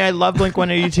boy. I love Blink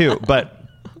 182. But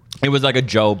it was like a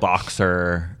Joe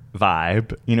boxer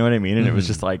vibe. You know what I mean? And it was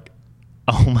just like,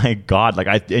 oh my God.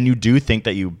 Like and you do think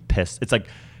that you pissed. It's like,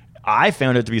 I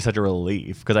found it to be such a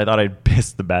relief because I thought I'd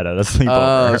pissed the bed out of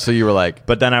sleepover. Oh, so you were like,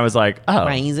 But then I was like, oh.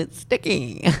 why is it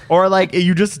sticky? Or like,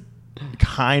 you just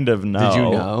kind of know. Did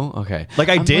you know? Okay. Like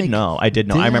I I'm did like, know. I did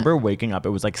know. I did- remember waking up. It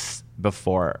was like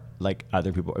before like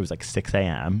other people. It was like 6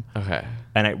 a.m. Okay.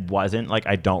 And it wasn't like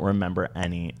I don't remember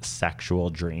any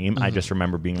sexual dream. I just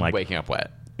remember being like, Waking up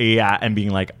wet. yeah, and being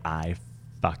like, I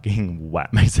fucking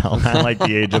wet myself at like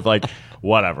the age of like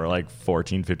whatever, like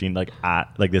 14, 15, like at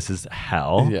like this is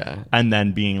hell. Yeah. And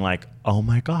then being like, oh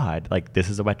my God, like this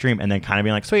is a wet dream. And then kind of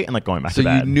being like, sweet, and like going back So to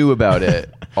bed. you knew about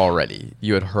it already.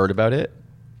 You had heard about it.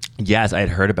 Yes, I had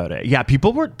heard about it. Yeah,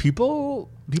 people on talking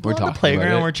the about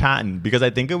playground it. were chatting because I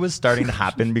think it was starting to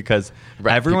happen because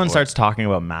Right, everyone people- starts talking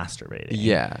about masturbating.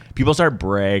 Yeah. People start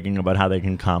bragging about how they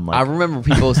can come. Like, I remember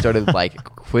people started like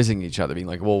quizzing each other, being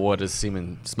like, "Well, what does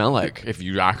semen smell like if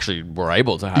you actually were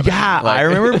able to have yeah, it?" Like- I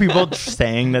remember people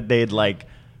saying that they'd like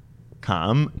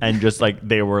come and just like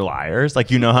they were liars. Like,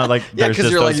 you know how like Yeah, there's 'cause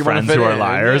just you're like, those you wanna friends fit who are in,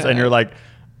 liars, yeah. and you're like.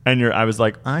 I was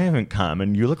like, I haven't come,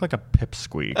 and you look like a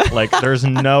pipsqueak. Like, there's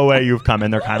no way you've come,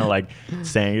 and they're kind of like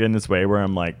saying it in this way where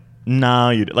I'm like, no,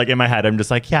 you. Like in my head, I'm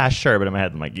just like, yeah, sure, but in my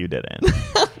head, I'm like, you didn't.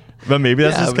 But maybe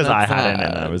that's Yeah, just but because I that's hadn't,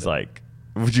 and I sad. was like,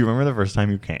 would you remember the first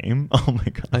time you came? Oh my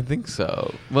god, I think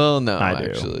so. Well, no, I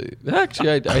do.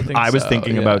 actually, I think I was so,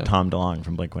 thinking yeah. about Tom DeLonge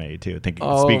from Blink 182. Thinking,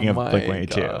 Oh speaking of my Blink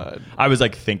 182, God. I was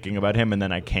like thinking about him, and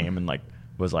then I came and like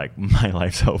was like, my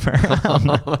life's over.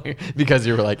 because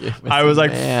you were like, I was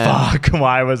like, "Man." fuck,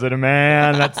 why was it a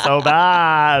man? That's so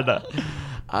bad.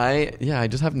 I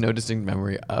just have no distinct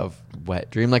memory of wet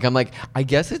dream. Like I'm like, I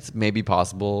guess it's maybe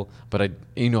possible, but I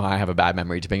have a bad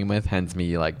memory to begin with. Hence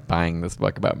me like buying this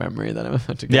book about memory that I'm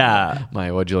about to get. Yeah.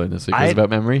 my what you learn this week was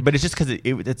about memory. But it's just because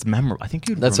it's memorable. I think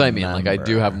you. That's what I mean. Like I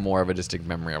do have more of a distinct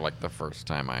memory of like the first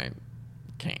time I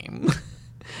came,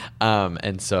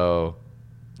 and so.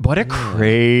 What a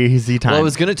crazy time. Well, I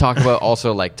was going to talk about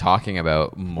also like talking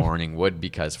about morning wood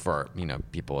because for,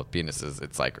 people with penises,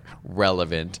 it's like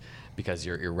relevant because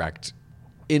you're erect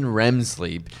in REM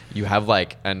sleep. You have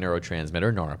like a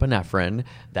neurotransmitter, norepinephrine,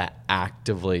 that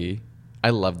actively, I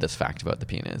love this fact about the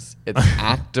penis. It's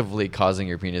actively causing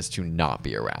your penis to not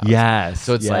be aroused. Yes,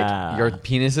 So it's yeah. like your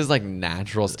penis's like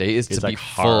natural state is It's, to be like,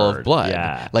 full of hard. blood.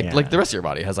 Yeah, Like yeah. like the rest of your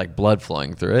body has like blood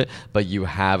flowing through it, but you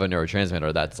have a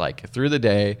neurotransmitter that's like through the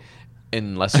day,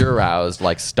 unless you're aroused,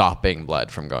 like stopping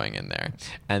blood from going in there.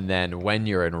 And then when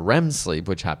you're in REM sleep,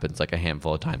 which happens like a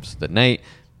handful of times the night,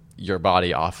 your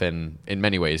body often in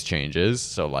many ways changes.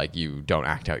 So like you don't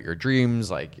act out your dreams,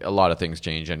 like a lot of things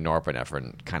change and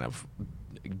norepinephrine kind of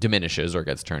diminishes or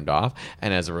gets turned off.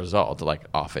 And as a result, like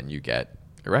often you get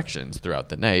erections throughout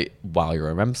the night while you're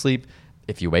in REM sleep.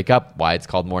 If you wake up, why it's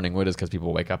called morning wood is because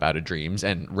people wake up out of dreams,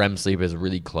 and REM sleep is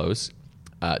really close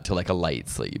to like a light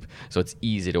sleep. So it's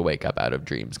easy to wake up out of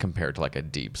dreams compared to like a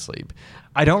deep sleep.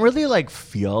 I don't really like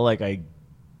feel like I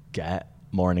get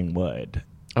morning wood.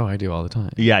 Oh, I do all the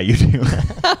time. Yeah, you do.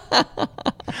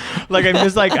 Like I'm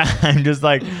just like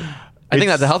I think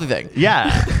that's a healthy thing.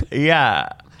 Yeah, yeah.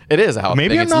 It is a healthy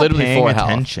Maybe thing. I'm It's not literally paying for health.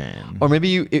 attention. Or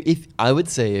maybe if I would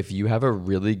say if you have a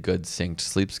really good synced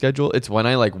sleep schedule, it's when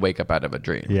I like wake up out of a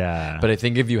dream. Yeah. But I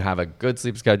think if you have a good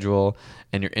sleep schedule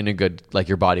and you're in a good, like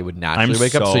your body would naturally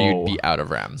wake up, so so you'd be out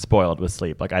of REM. Spoiled with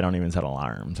sleep. Like I don't even set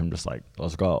alarms. I'm just like,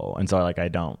 let's go. And so like I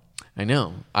don't. I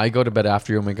know. I go to bed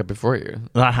after you and wake up before you.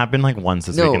 That happened like once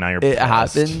this week, and now you're it pissed.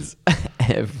 happens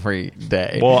every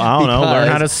day. Well, I don't know. Learn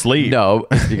how to Because- sleep. No,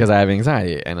 it's because I have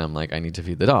anxiety, and I'm like, I need to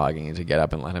feed the dog. I need to get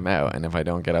up and let him out. And if I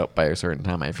don't get out by a certain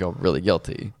time, I feel really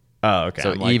guilty. Oh, okay.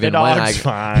 So I'm like, even the when dog's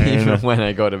fine. even when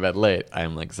I go to bed late,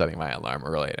 I'm like setting my alarm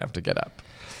early enough to get up.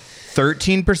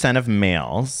 13% of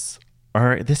males,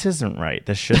 or this isn't right.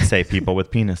 This should say people with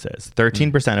penises.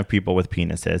 13% of people with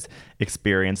penises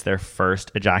experience their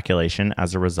first ejaculation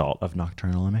as a result of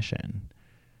nocturnal emission.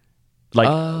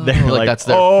 Like, they're like like, that's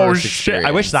their oh first shit, I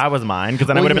experience." wish that was mine, because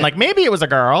then I Well, would have been yeah. like, maybe it was a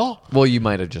girl. Well, you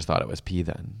might have just thought it was pee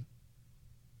then.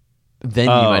 Then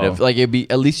you might have like it'd be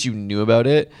at least you knew about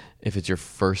it. If it's your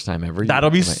first time ever,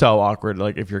 That'll be like, so awkward.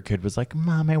 Like if your kid was like,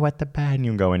 Mom, I wet the bed, and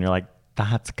you go and you're like,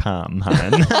 that's cum,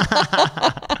 hun.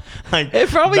 Like It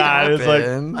probably that is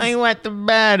happens. like, I wet the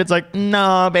bed. It's like,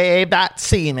 no, babe, that's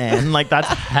semen. Like that's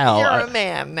hell. You're a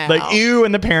man now. Like ew,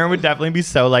 and the parent would definitely be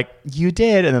so like, you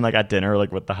did, and then like at dinner,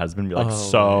 like with the husband, be like, Yeah,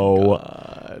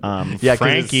 'cause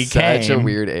Frankie it's such a came.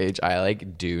 weird age. I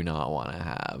like do not want to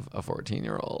have a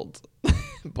 14-year-old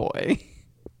boy.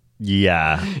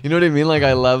 Yeah. You know what I mean? Like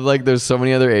I love like there's so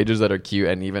many other ages that are cute,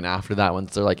 and even after that,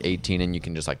 once they're like 18 and you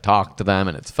can just like talk to them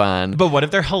and it's fun. But what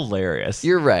if they're hilarious?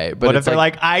 You're right. But what if it's they're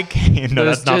like, I can't? No,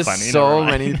 there's that's not just funny. so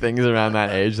Never mind. many things around that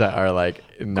age that are like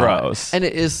not, Gross. and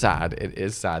it is sad. It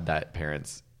is sad that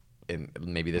parents. And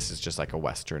maybe this is just like a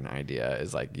Western idea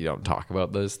is like you don't talk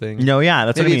about those things. No, yeah,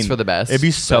 that's Maybe what I mean. it's for the best, It'd be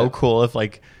so but cool if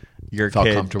like your felt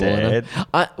kid comfortable in did.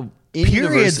 it. In Periods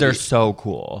are university- so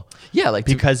cool. Yeah, like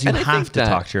because you and I have think to that-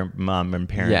 talk to your mom and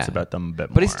parents Yeah. about them a bit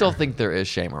more. But I still think there is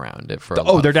shame around it for. a lot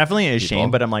oh, there of definitely is people.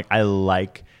 shame, but I'm like, I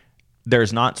like.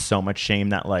 There's not so much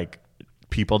shame that like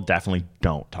people definitely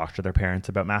don't talk to their parents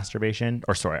about masturbation,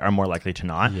 or sorry, are more likely to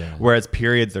not. Yeah. Whereas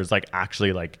periods, there's like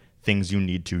actually like things you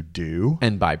need to do.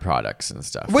 and byproducts and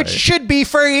stuff, Which right? should be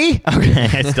free. Okay,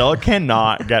 I still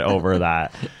cannot get over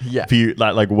that. Yeah.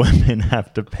 That like women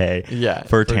have to pay. Yeah,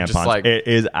 for for just, tampons. like- It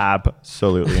is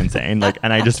absolutely insane. Like,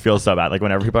 and I just feel so bad. Like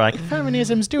whenever people are like,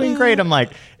 feminism's doing great, I'm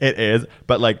like, it is.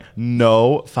 But like,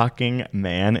 no fucking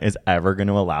man is ever going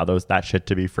to allow that shit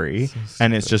to be free.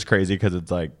 And it's just crazy because it's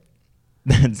like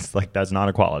that's not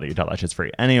equality until that shit's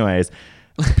free. Anyways.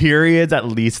 Periods, at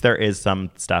least there is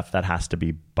some stuff that has to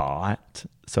be bought.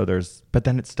 So but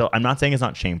then it's still, I'm not saying it's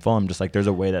not shameful. I'm just like, there's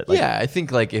a way that like, Yeah, I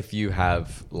think like if you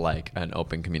have like an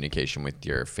open communication with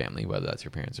your family, whether that's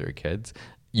your parents or your kids,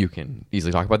 you can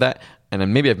easily talk about that. And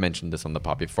then maybe I've mentioned this on the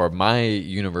pod before. My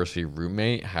university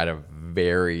roommate had a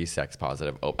very sex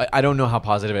positive. I don't know how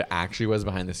positive it actually was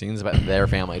behind the scenes, but their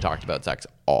family talked about sex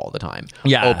all the time.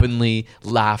 Yeah. Openly,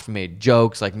 laughed, made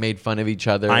jokes, like made fun of each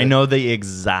other. I know the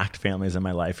exact families in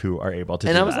my life who are able to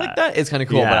And do I was that. like, that is kind of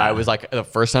cool. But Yeah. I was like, the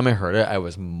first time I heard it, I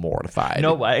was mortified. You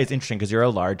know what? It's interesting because you're a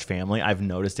large family. I've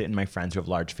noticed it in my friends who have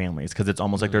large families because it's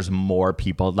almost like there's more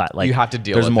people that like You have to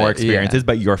deal There's with more it, experiences, yeah.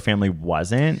 but your family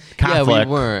wasn't Catholic. Yeah,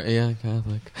 we were. Yeah,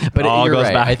 Catholic. But all you're goes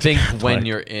right. back I to think Catholic. when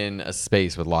you're in a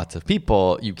space with lots of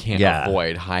people, you can't Yeah.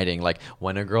 avoid hiding. Like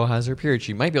when a girl has her period,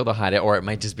 she might be able to hide it, or it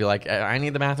might just be like, I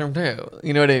need the bathroom too.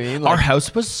 You know what I mean? Our Like,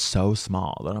 house was so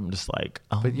small that I'm just like,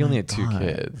 oh but you only my had two God.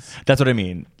 kids. That's what I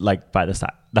mean. Like by the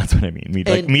side. That's what I mean. Me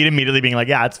immediately being like,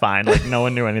 yeah, it's fine. Like no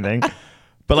one knew anything.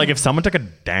 But like if someone took a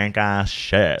dank ass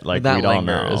shit, like that we don't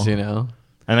lingers, know. you know.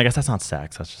 And I guess that's not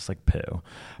sex. That's just like poo. But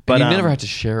But you never had to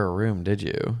share a room, did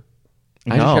you?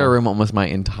 I had No. to share a room almost my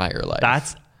entire life.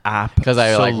 That's because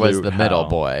I like was absolute the middle hell.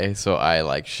 boy, so I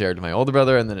like shared my older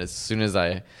brother, and then as soon as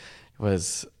I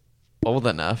was old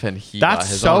enough, and he got That's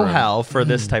his so own room, hell for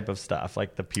this type of stuff,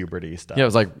 like the puberty stuff. Yeah,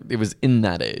 it was in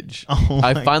that age. Oh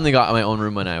I my- finally got my own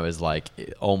room when I was like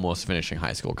almost finishing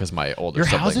high school because my older Your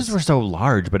siblings, houses were so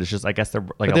large, but it's just I guess they're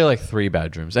like but they're like 3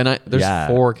 bedrooms, and there's Yeah.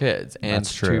 4 kids and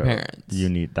that's true. 2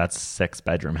 parents. That's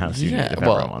 6-bedroom house. You need if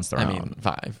well, everyone wants their I own. mean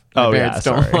 5. Oh, My yeah, parents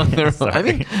don't sorry. want their own. I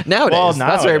mean nowadays, Well,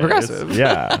 that's very nowadays, progressive.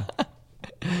 Yeah.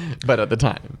 But at the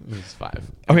time it was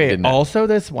 5. Okay. Didn't know. Also,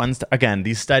 this one again,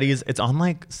 these studies, it's on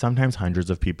like sometimes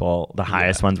hundreds of people. The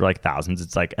highest ones were like thousands.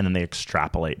 It's like, and then they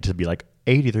extrapolate to be like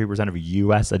 83% of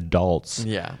U.S. adults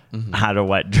Yeah. Mhm. had a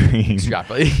wet dream.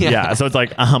 Extrapolate. Yeah. So it's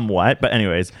like, what? But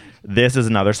anyways, this is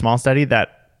another small study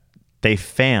that they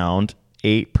found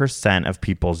 8% of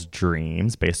people's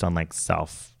dreams, based on like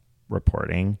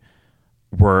self-reporting,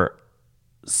 were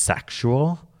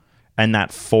sexual, and that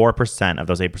 4% of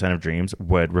those 8% of dreams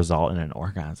would result in an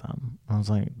orgasm. I was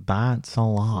like, that's a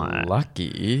lot.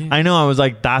 Lucky. I know. I was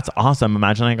like, that's awesome.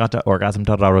 Imagine I got to orgasm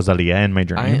to La Rosalia in my I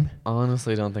dream.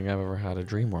 honestly don't think I've ever had a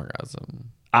dream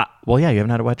orgasm. Well, yeah, you haven't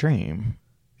had a wet dream.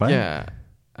 What? Yeah.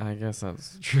 I guess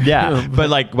that's true. Yeah, but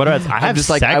like, what else? I have just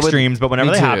like, sex dreams, but whenever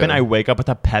me they too. happen, I wake up with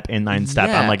a pep inline step.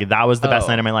 Yeah. I'm like, that was the best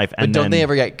night of my life. And but don't then, they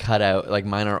ever get cut out? Like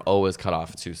mine are always cut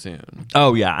off too soon.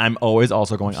 Oh yeah, I'm always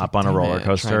also going up on a damn roller it,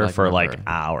 coaster trying to, for remember. like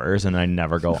hours, and I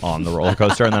never go on the roller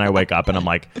coaster. And then I wake up and I'm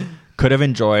like, could have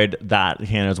enjoyed that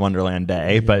Hannah's Wonderland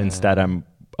day, but instead I'm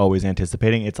always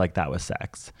anticipating it's like that was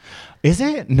sex. Is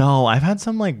it? No, I've had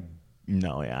some like.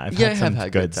 No, yeah, I've had some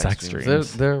good sex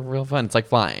dreams. They're real fun. It's like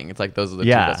flying. It's like those are the two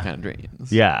best kind of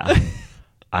dreams. Yeah.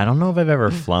 I don't know if I've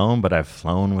ever flown, but I've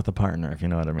flown with a partner, if you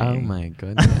know what I mean. Oh my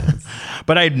goodness.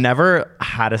 But I'd never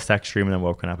had a sex dream and then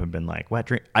woken up and been like, wet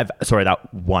dream.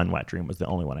 That one wet dream was the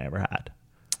only one I ever had.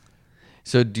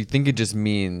 So do you think it just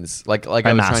means like I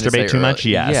I was trying to say masturbate too much?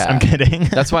 earlier- Yes. Yeah. I'm kidding.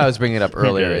 That's why I was bringing it up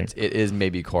earlier. kidding. It is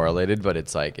maybe correlated, but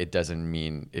it's like it doesn't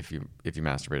mean if you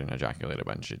masturbate and ejaculate a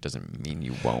bunch, it doesn't mean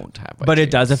you won't have. But it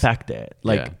does affect it.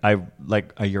 Like Yeah. I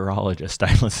like a urologist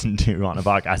I listened to on a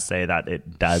podcast say that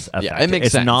it does affect Yeah, it makes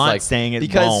It's sense. not like, saying it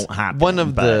because won't happen. one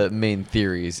of but- the main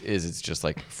theories is it's just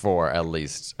like for at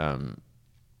least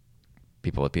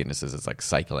people with penises, it's like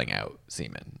cycling out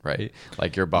semen, right?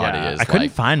 Like your body is. I couldn't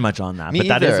like, find much on that. Me but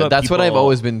that is either. what That's what I've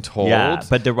always been told. Yeah,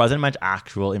 but there wasn't much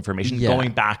actual information Yeah.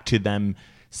 going back to them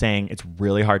saying it's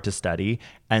really hard to study,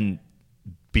 and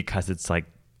because it's like,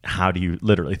 how do you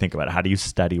literally think about it? How do you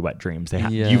study wet dreams? Yeah.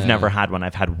 You've never had one.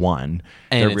 I've had one.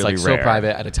 and They're it's really like rare. so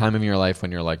private at a time of your life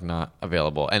when you're like not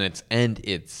available, and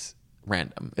it's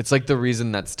random. It's like the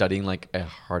reason that studying like a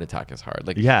heart attack is hard.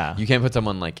 Like Yeah. you can't put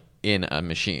someone like in a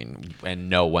machine and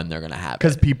know when they're gonna have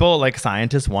Because it. people, like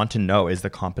scientists, want to know, is the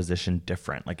composition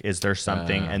different? Like, is there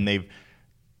something? And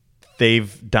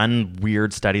they've done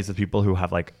weird studies with people who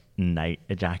have like night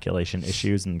ejaculation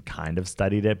issues and kind of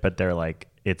studied it, but they're like,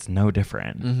 it's no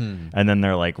different. And then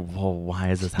they're like, well, why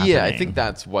is this happening? Yeah, I think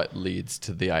that's what leads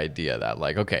to the idea that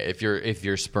like, okay, if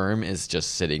your sperm is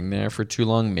just sitting there for too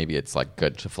long, maybe it's like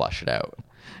good to flush it out,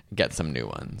 get some new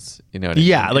ones. You know what I mean?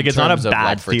 Yeah, like In it's not a terms of,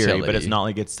 bad like, theory, but fertility. it's not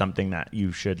like it's something that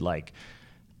you should like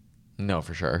No,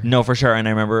 for sure. know for sure. And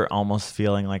I remember almost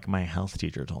feeling like my health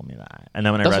teacher told me that. And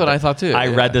then when That's I read what I thought too, I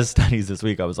yeah. read the studies this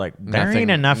week. I was like, there Nothing-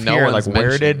 ain't enough no here. Like, one's where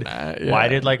mentioned did that, yeah. why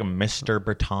did like Mr.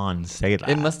 Breton say that?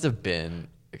 It must have been.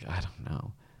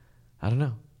 I don't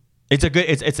know. It's a good.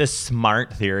 It's a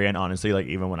smart theory, and honestly, like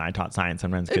even when I taught science,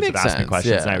 sometimes kids would makes ask me sense,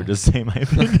 questions, and yeah. I would just say my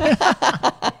opinion.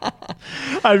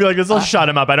 I'd be like, "This will shut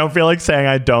him up." I don't feel like saying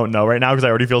I don't know right now because I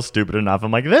already feel stupid enough.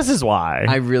 I'm like, "This is why."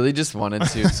 I really just wanted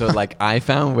to. So, like, I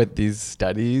found with these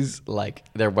studies, like,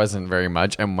 there wasn't very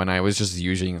much. And when I was just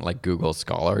using, like, Google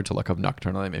Scholar to look up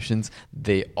nocturnal emissions,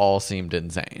 they all seemed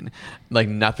insane. Like,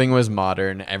 nothing was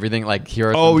modern. Everything, like,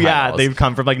 here are oh some yeah, titles. they've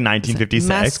come from like 1956.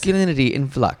 Masculinity in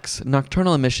flux,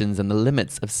 nocturnal emissions and the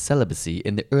limits of celibacy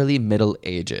in the early Middle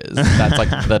Ages. That's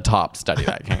like the top study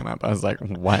that came up. I was like,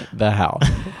 what the hell?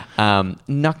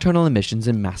 Nocturnal emissions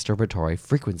and masturbatory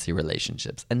frequency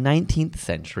relationships, a 19th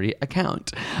century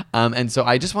account. And so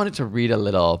I just wanted to read a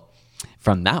little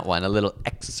from that one, a little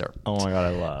excerpt. Oh my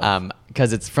god, I love.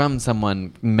 Because it's from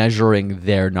someone measuring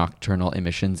their nocturnal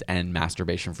emissions and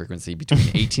masturbation frequency between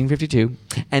 1852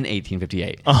 and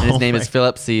 1858. And his name is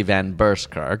Philip C. Van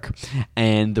Buskirk.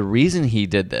 And the reason he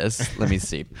did this, let me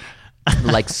see.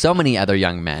 Like so many other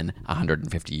young men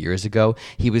 150 years ago,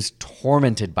 he was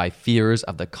tormented by fears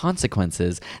of the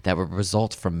consequences that would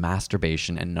result from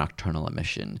masturbation and nocturnal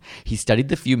emission. He studied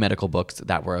the few medical books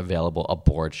that were available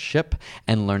aboard ship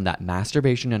and learned that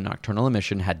masturbation and nocturnal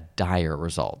emission had dire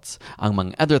results.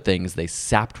 Among other things, they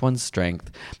sapped one's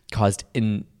strength, caused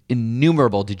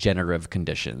innumerable degenerative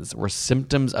conditions where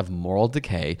symptoms of moral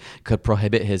decay could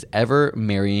prohibit his ever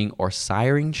marrying or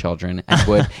siring children and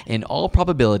would, in all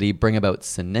probability, bring about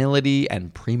senility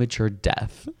and premature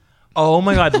death. Oh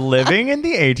my god, living in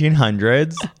the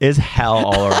 1800s is hell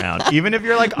all around. Even if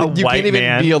you're like a You white can't even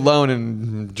man. be alone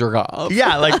and jerk off.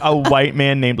 Yeah, like a white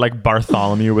man named like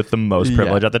Bartholomew with the most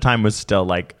privilege at the time was still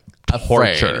like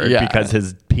Afraid, tortured yeah. because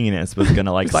his penis was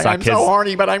gonna like suck I'm his so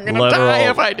horny, but I'm gonna literal- die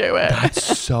if I do it.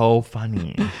 That's so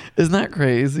funny. Isn't that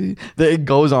crazy? It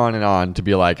goes on and on to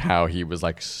be like how he was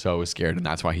like so scared, and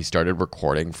that's why he started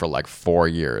recording for like 4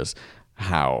 years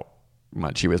how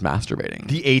much he was masturbating.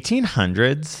 The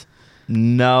 1800s?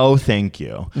 No, thank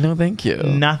you. No, thank you.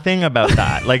 Nothing about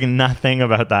that. Like nothing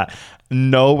about that.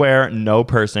 nowhere, no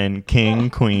person, king,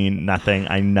 queen, nothing.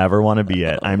 I never want to be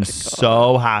it. I'm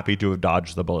so happy to have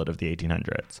dodged the bullet of the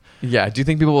 1800s. Yeah. Do you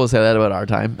think people will say that about our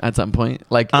time at some point?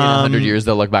 Like in 100 years,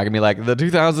 they'll look back and be like, the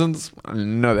 2000s?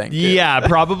 No, thank you. Yeah,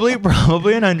 probably in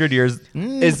 100 years,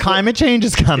 climate change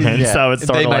is coming. Yeah. So it's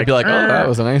sort They of might like, be like, oh, that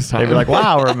was a nice time. they'd be like,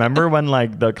 wow, remember when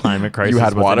like the climate crisis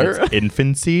had was water? in its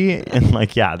infancy? And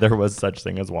like, yeah, there was such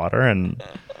thing as water. And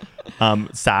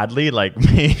sadly, like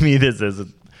maybe this is...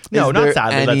 No, Is not there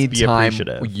sadly. any Let's be time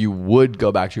appreciative. you would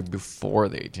go back to before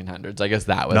the 1800s? I guess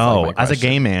that was No, like my as a question.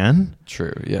 gay man,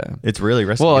 True, yeah. it's really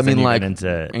risky. Well, I 'cause then mean, you like get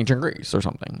into ancient Greece or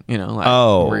something. You know,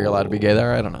 like were you allowed to be gay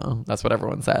there? I don't know. That's what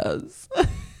everyone says.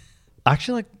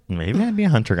 actually, like maybe I'd be a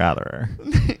hunter gatherer.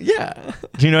 Yeah.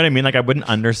 Do you know what I mean? Like I wouldn't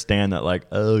understand that. Like,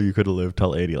 oh, you could have lived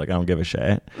till 80. Like I don't give a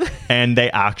shit. And they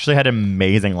actually had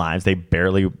amazing lives. They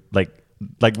barely like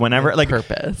whenever like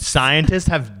Purpose. Scientists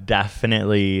have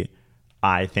definitely,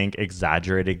 I think,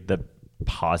 exaggerated the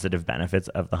positive benefits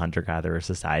of the hunter-gatherer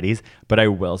societies. But I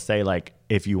will say, like,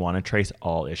 if you want to trace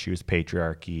all issues,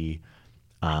 patriarchy,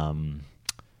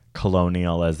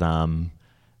 colonialism,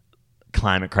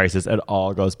 climate crisis, it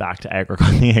all goes back to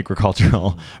the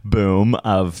agricultural boom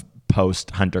of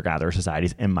post-hunter-gatherer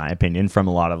societies, in my opinion, from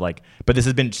a lot of like, but this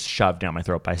has been shoved down my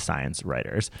throat by science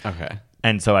writers. Okay.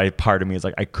 And so part of me is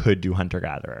like, I could do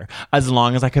hunter-gatherer as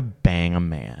long as I could bang a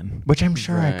man, which I'm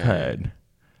sure I Right. could.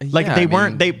 Like Yeah, they I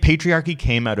weren't, mean- patriarchy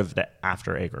came out of the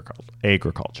after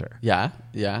agriculture. Yeah.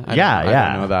 Yeah, I yeah.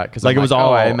 didn't know that because Like, it was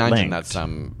all I imagine linked. that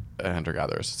some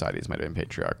hunter-gatherer societies might have been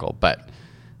patriarchal, but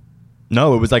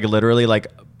No, it was like literally like,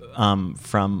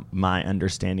 from my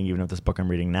understanding, even of this book I'm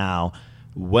reading now,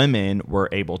 women were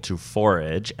able to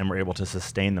forage and were able to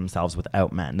sustain themselves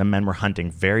without men. The men were hunting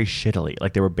very shittily.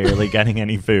 Like they were barely getting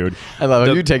any food. I love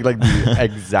how you take like the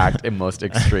exact and most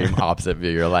extreme opposite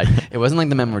view. You're like, it wasn't like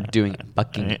the men were doing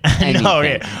fucking anything. No,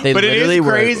 okay. They But it literally is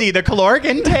were- crazy. The caloric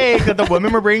intake that the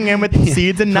women were bringing in with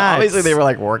seeds and nuts. Obviously, they were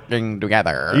like working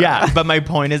together. Yeah, but my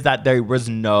point is that there was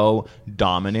no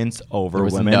dominance over There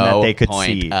was women no that they could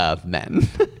point see. of men.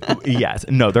 Yes,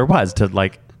 no, there was to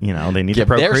like, you know, they need Give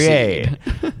to their procreate.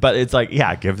 seed. But it's like,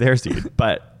 yeah, give their seed.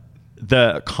 But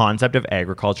the concept of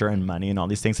agriculture and money and all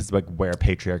these things is like where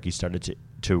patriarchy started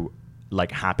to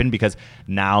like happen, because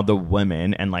now the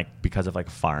women and like because of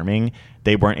like farming,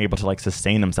 they weren't able to like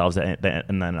sustain themselves, and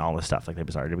then all this stuff, like they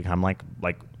started to become like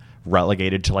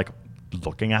relegated to like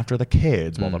looking after the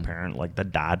kids while the parent, like the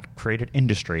dad, created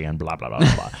industry and blah blah blah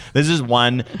blah blah. This is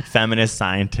one feminist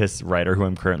scientist writer who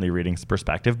I'm currently reading's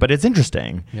perspective, but it's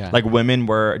interesting. Yeah. Like women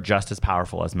were just as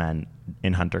powerful as men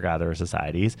in hunter-gatherer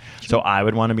societies. So I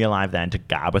would want to be alive then to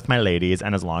gab with my ladies,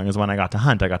 and as long as when I got to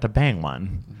hunt, I got to bang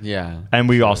one. Yeah. And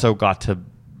we also got to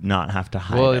not have to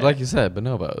hide Well, it. like you said,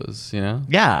 bonobos, you know?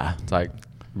 Yeah. It's like,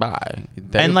 bye.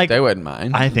 And like they wouldn't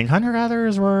mind. I think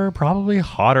hunter-gatherers were probably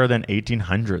hotter than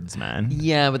 1800s men.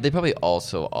 Yeah, but they probably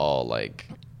also all like.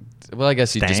 Well, I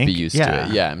guess you'd just be Stank? used Yeah. to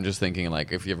it. Yeah, I'm just thinking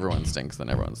like if everyone stinks, then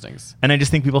everyone stinks. And I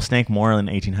just think people stank more in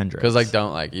 1800s. Because like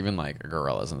don't like even like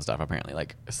gorillas and stuff apparently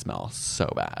like smell so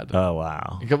bad. Oh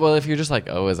wow. Well, if you're just like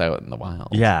is out in the wild.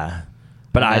 Yeah.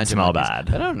 But I'd Imagine smell monkeys.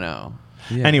 bad. I don't know.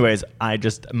 Yeah. Anyways,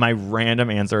 my random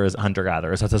answer is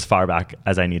hunter-gatherers. That's as far back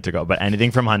as I need to go. But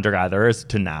anything from hunter-gatherers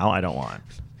to now, I don't want.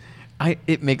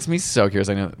 It makes me so curious.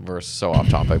 I know we're so off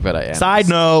topic, but I am. Side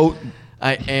note,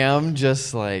 I am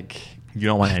just like. you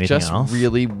don't want anything Just else?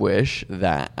 really wish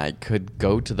that I could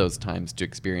go to those times to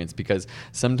experience, because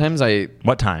sometimes I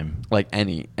What time? like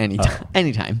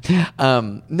anytime.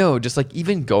 No, just like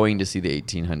even going to see the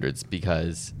 1800s,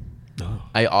 because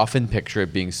I often picture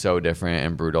it being so different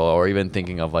and brutal, or even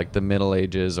thinking of like the Middle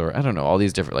Ages, or I don't know, all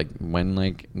these different, like when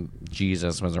like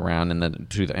Jesus was around in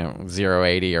the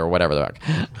 080 or whatever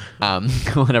the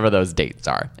fuck, whatever those dates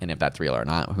are, and if that's real or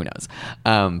not, who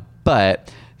knows.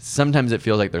 But sometimes it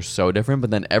feels like they're so different, but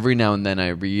then every now and then I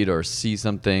read or see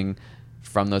something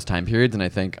from those time periods and I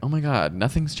think, oh my God,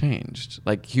 nothing's changed.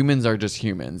 Like humans are just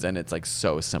humans, and it's like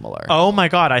so similar. Oh my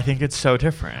God, I think it's so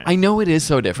different. I know it is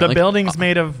so the different. Like, building's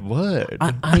made of wood.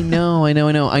 I know.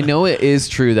 I know it is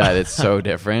true that it's so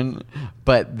different,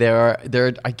 but there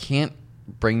I can't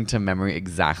bring to memory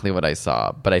exactly what I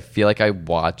saw, but I feel like I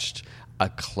watched a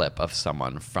clip of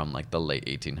someone from like the late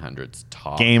 1800s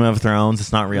talk. Game of Thrones,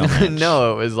 it's not real. Mitch.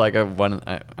 No, it was like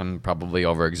I'm probably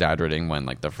over exaggerating when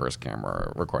like the first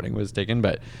camera recording was taken,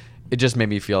 but it just made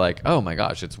me feel like, oh my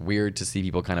gosh, it's weird to see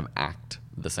people kind of act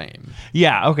the same.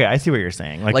 Yeah, okay, I see what you're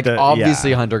saying. Like the-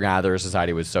 obviously yeah. hunter-gatherer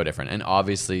society was so different, and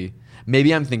obviously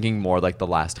Maybe I'm thinking more like the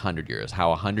last 100 years, how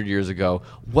 100 years ago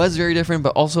was very different, but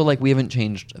also like we haven't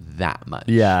changed that much.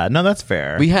 Yeah, no, that's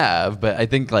fair. We have, but I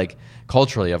think like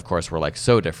culturally, of course, we're like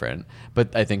so different.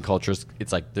 But I think cultures,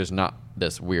 it's like there's not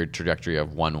this weird trajectory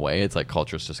of one way. It's like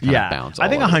cultures just kind of bounce. I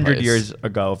think all over the 100 place. years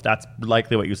ago, if that's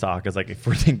likely what you saw, because like if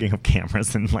we're thinking of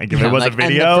cameras and like if Yeah, it was like, a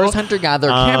video, and the first hunter-gatherer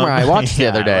camera I watched the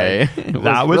other day. like, It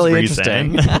that was really recent.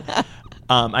 interesting.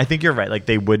 I think you're right. Like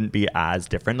they wouldn't be as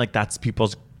different. Like that's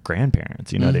people's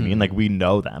grandparents. You know what I mean? Like we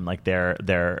know them. Like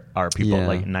there are people Yeah.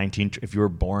 like if you were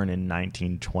born in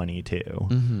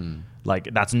 1922.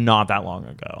 Like that's not that long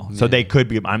ago. So they could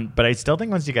be. But I still think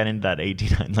once you get into that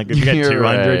 89, like if you get You're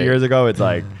 200 right. years ago, it's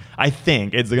like I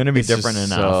think it's going to be It's different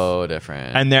just enough. So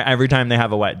different. And every time they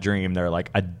have a wet dream, they're like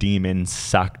a demon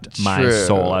sucked my True.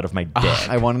 soul out of my dick.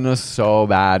 I want to know so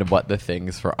bad what the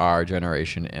things for our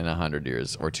generation in 100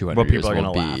 years or 200 What years people are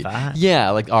will gonna be. laugh at?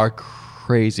 Yeah, like our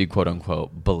crazy quote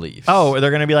unquote beliefs. Oh, they're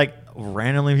gonna be like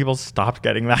randomly people stopped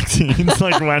getting vaccines.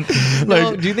 Like when, no,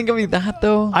 like do you think it'll be that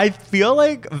though? I feel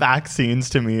like vaccines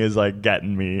to me is like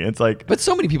getting me. It's like, But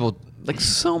so many people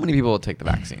will take the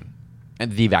vaccine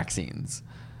and the vaccines.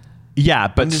 yeah,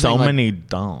 but just so saying, like- many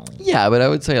don't. Yeah, but I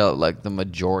would say like the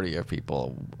majority of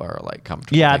people are like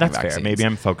comfortable. Yeah, taking that's vaccines. fair. Maybe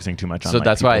I'm focusing too much on. So like,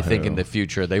 that's why I people think who- in the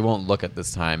future they won't look at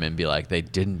this time and be like they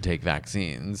didn't take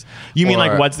vaccines. You mean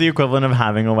like Or- what's the equivalent of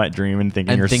having a wet dream and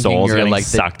thinking and your thinking soul's you're getting like the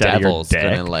sucked out of your devil's dick?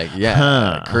 gonna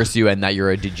like curse you and that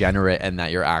you're a degenerate and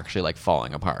that you're actually like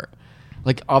falling apart.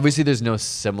 Like obviously there's no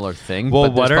similar thing. Well,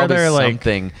 but there's what are probably there, like-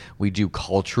 something we do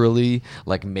culturally,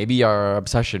 like maybe our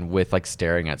obsession with like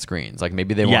staring at screens. Like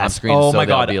maybe they won't have screens. Oh so my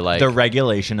they'll god, be like the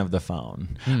regulation of the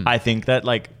phone. I think that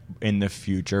like in the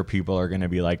future, people are going to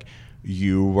be like,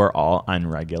 you were all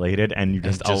unregulated and you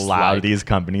just just, allowed like- these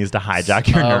companies to hijack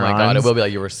your oh neurons. my god, it will be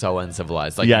like you were so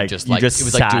uncivilized. Like Yeah, you just like it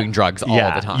was like sat- doing drugs all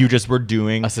yeah, the time. You just were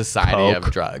doing A society of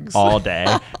coke drugs. all day,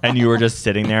 and you were just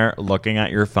sitting there looking at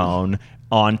your phone.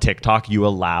 On TikTok, you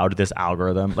allowed this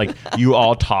algorithm. Like you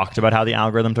all talked about how the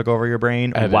algorithm took over your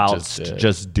brain And it whilst just did.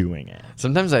 just doing it.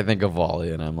 Sometimes I think of Wall-E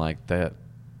and I'm like that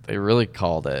they really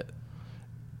called it.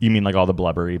 You mean like all the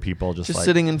blubbery people just like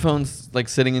Sitting in phones, like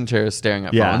sitting in chairs, staring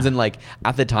at Yeah. phones. And like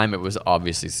at the time, it was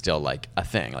obviously still like a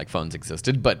thing. Like phones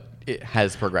existed, but it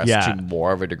has progressed Yeah. to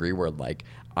more of a degree where like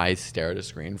I stare at a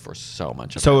screen for so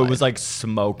much of So my it was life. like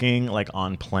smoking, like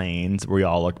on planes, where we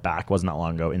all look back, wasn't that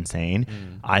long ago, insane.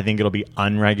 Mm. I think it'll be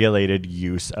unregulated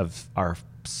use of our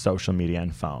social media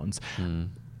and phones. Mm.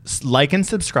 Like and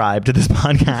subscribe to this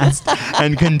podcast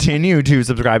and continue to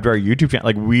subscribe to our YouTube channel.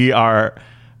 Like we are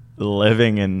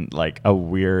living in like a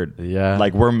weird, Yeah.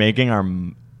 like we're making our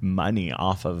money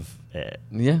off of it.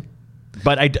 Yeah.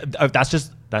 But that's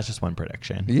just one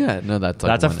prediction. Yeah. No, that's like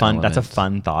That's a one fun. That's a element.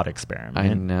 fun thought experiment.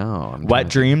 I know. I'm Wet trying to-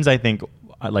 dreams, I think,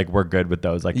 like we're good with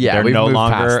those. Like Yeah, they're we've no moved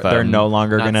longer past them. they're no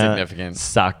longer Not gonna significant.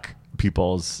 suck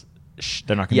people's.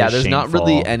 They're not gonna. Yeah, be there's not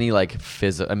really shameful. any like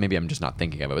physical. Maybe I'm just not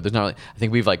thinking of it, but there's not. I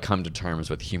think we've like come to terms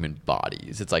with human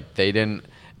bodies. It's like they didn't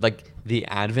like the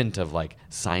advent of like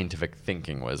scientific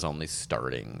thinking was only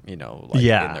starting, you know, like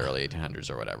Yeah. in the early 1800s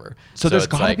or whatever. So there's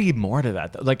it's got to like- be more to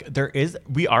that. Though. Like there is.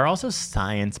 We are also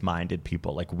science-minded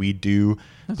people. Like we do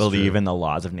believe true. in the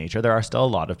laws of nature. There are still a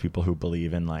lot of people who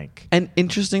believe in like. And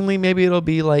interestingly, maybe it'll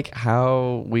be like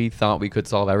how we thought we could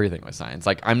solve everything with science.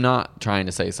 Like I'm not trying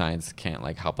to say science can't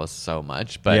like help us so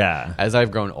much, but Yeah. as I've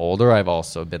grown older, I've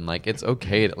also been like, it's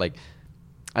okay to like,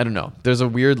 I don't know. There's a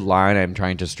weird line I'm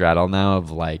trying to straddle now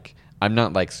of like, I'm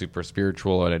not like super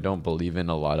spiritual and I don't believe in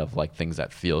a lot of like things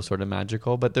that feel sort of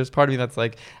magical, but there's part of me that's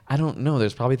like, I don't know.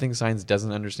 There's probably things science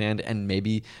doesn't understand. And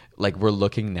maybe like we're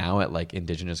looking now at like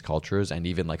indigenous cultures and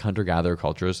even like hunter-gatherer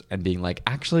cultures and being like,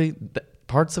 actually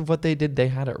parts of what they did, they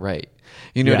had it right.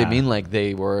 You know what I Yeah. mean? Like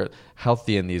they were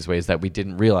healthy in these ways that we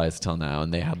didn't realize till now.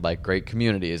 And they had like great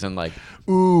communities and like,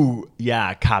 Ooh,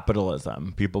 yeah,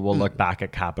 capitalism. People will look back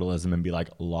at capitalism and be like,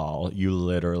 lol, you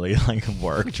literally like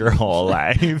worked your whole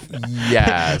life.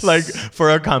 yes. Like for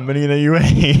a company that you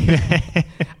hate.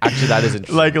 Actually, that is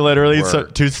interesting. like literally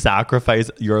Work. to sacrifice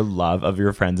your love of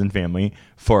your friends and family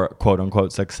for quote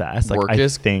unquote success. Like work I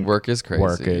is think work is crazy.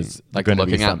 Work is like gonna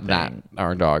looking be at something. that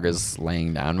our dog is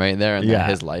laying down right there and Yeah. that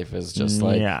his life is just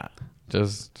like Yeah.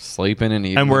 just sleeping and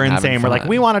eating And we're having insane. We're like, fun.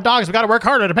 we want a dog, so we got to work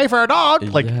harder to pay for a dog.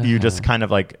 Like Yeah. you just kind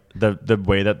of like the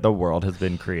way that the world has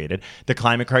been created. The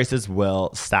climate crisis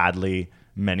will sadly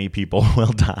many people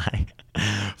will die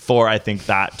for I think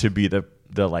that to be the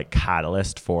like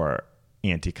catalyst for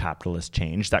anti-capitalist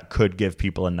change that could give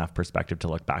people enough perspective to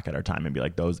look back at our time and be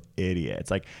like, those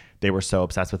idiots, like they were so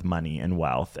obsessed with money and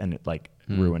wealth and it like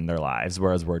ruined their lives,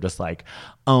 whereas we're just like,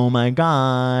 oh my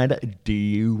god, do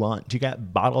you want to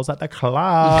get bottles at the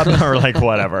club or like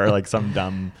whatever, like some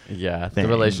dumb thing. The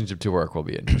relationship to work will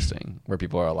be interesting, where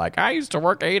people are like, I used to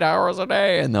work 8 hours a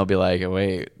day, and they'll be like,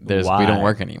 wait, we don't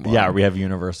work anymore. Yeah, we have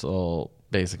universal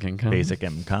basic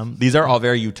income. These are all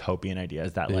very utopian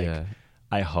ideas that like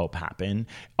I hope happen.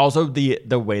 Also, the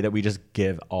way that we just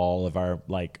give all of our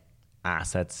like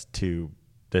assets to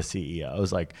the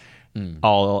CEOs, like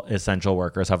all essential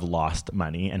workers have lost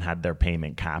money and had their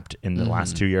payment capped in the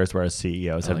last 2 years, whereas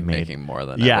CEOs have made making more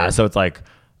than ever. So it's like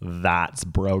that's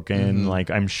broken. Like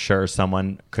I'm sure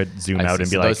someone could zoom out and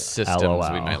be like, those systems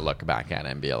LOL. we might look back at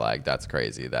and be like, that's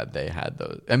crazy that they had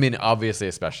those. I mean, obviously,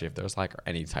 especially if there's like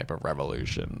any type of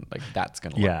revolution, like that's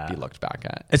gonna be looked back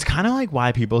at. It's kind of like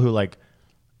why people who like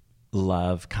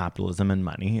love capitalism and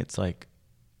money, it's like,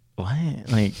 what?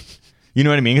 Like, you know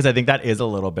what I mean? Because I think that is a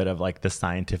little bit of like the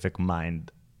scientific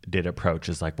minded approach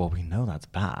is like, well, we know that's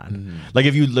bad. Like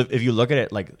if you look at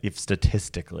it, like if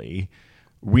statistically,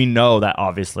 we know that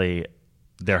obviously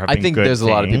there have been I think good there's a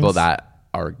lot of people things. that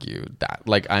argue that.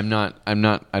 Like I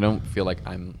don't feel like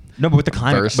I'm No, but with the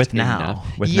climate, versed with now.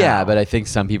 enough. With yeah, now. but I think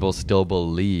some people still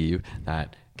believe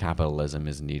that capitalism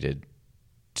is needed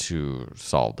to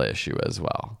solve the issue as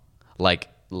well. Like,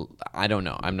 I don't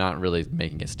know. I'm not really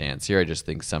making a stance here. I just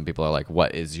think some people are like,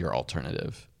 what is your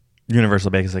alternative?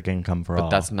 Universal basic income for all. But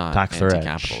that's not Tax the rich.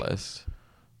 anti-capitalist.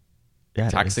 Yeah,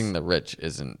 it Taxing is. the rich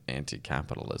isn't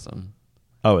anti-capitalism.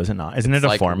 Oh, is it not? Isn't it a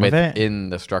Like form of it? in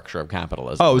the structure of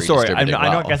capitalism. Oh, sorry. I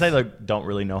redistributing wealth. guess I like don't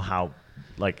really know how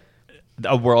like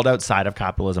a world outside of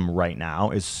capitalism right now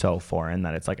is so foreign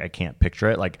that it's like I can't picture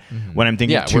it. Like when I'm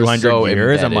thinking Yeah, we're 200 so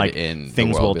years, I'm embedded like in the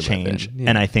things world will we live change, in. Yeah.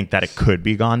 and I think that it could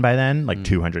be gone by then, like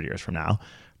 200 years from now,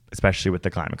 especially with the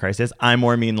climate crisis. I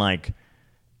more mean like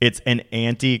it's an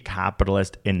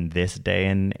anti-capitalist in this day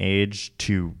and age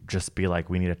to just be like,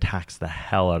 we need to tax the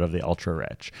hell out of the ultra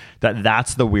rich.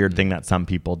 That's the weird thing that some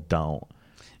people don't.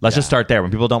 Let's just start there.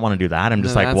 When people don't want to do that, I'm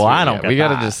just like, well, I don't get we that.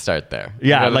 gotta just start there.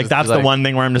 Yeah, like that's the one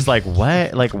thing where I'm just like,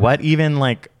 what? Like what even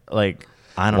like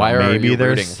I don't Why know. are Maybe you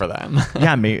there's rooting for them?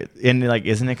 yeah, maybe, and like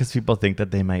isn't it because people think that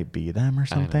they might be them or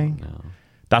something? I don't know.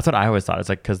 That's what I always thought. It's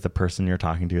like because the person you're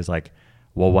talking to is like,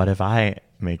 well, what if I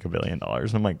make $1 billion?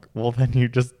 I'm like, well, then you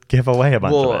just give away a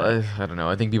bunch of it. I don't know.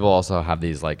 I think people also have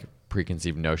these like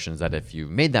preconceived notions that if you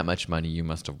made that much money, you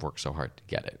must have worked so hard to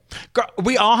get it. Girl,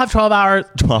 we all have 12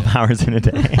 hours in a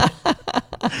day.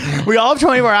 We all have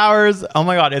 24 hours. Oh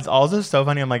my God. It's also so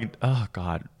funny. I'm like, oh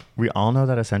God, we all know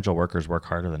that essential workers work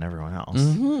harder than everyone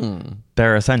else.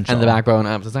 They're essential. And the backbone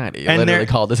of society. And Literally they're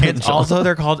called essential. It's also,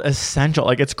 they're called essential.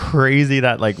 Like it's crazy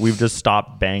that like we've just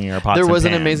stopped banging our pots There and was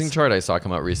an pans. amazing chart I saw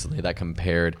come out recently that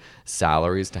compared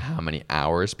salaries to how many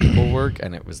hours people work,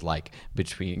 and it was like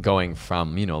between going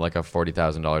from like a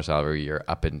 $40,000 salary a year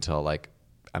up until like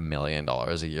 $1 million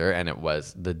a year, and it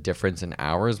was the difference in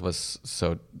hours was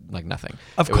so like nothing.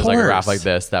 Of it was like a graph course. like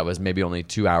this that was maybe only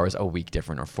 2 hours a week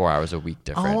different or 4 hours a week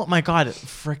different. Oh my God,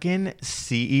 freaking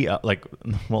CEO. Like,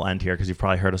 we'll end here because you've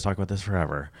probably heard us talk about this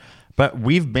forever. But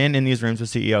we've been in these rooms with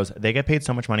CEOs. They get paid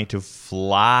so much money to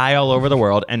fly all over the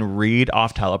world and read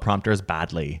off teleprompters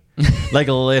badly. Like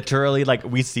literally, like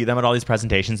we see them at all these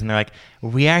presentations and they're like,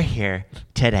 we are here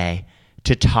today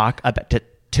to talk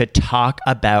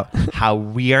about how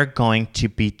we are going to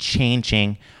be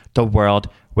changing the world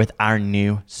with our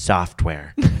new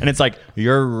software. And it's like,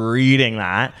 you're reading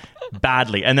that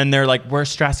badly. And then they're like, we're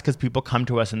stressed because people come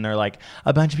to us and they're like,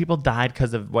 a bunch of people died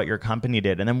because of what your company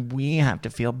did. And then we have to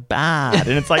feel bad.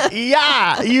 And it's like,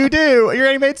 yeah, you do. You're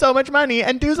getting paid so much money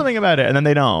and do something about it. And then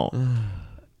they don't.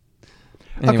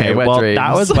 Anyway, Okay, wet well, dreams.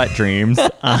 that was Wet Dreams.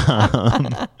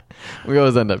 We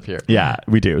always end up here. Yeah,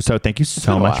 we do. So thank you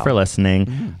so been a much while. for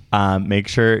listening. Make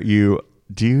sure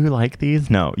do you like these?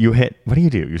 No, you hit, what do?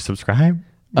 You subscribe?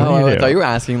 What do you I do? thought you were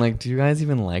asking like, do you guys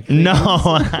even like these?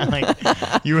 No, like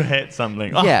you hit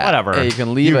something. Oh, Yeah, whatever. Yeah, you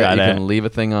can leave got it. can leave a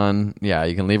thing on. Yeah,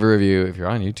 you can leave a review if you're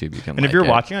on YouTube. You can. And if you're it.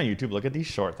 watching on YouTube, look at these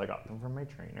shorts. I got them from my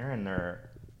trainer, and they're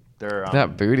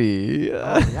that booty.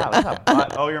 yeah, look at that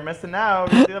butt. Oh, you're missing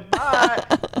out. You see the butt.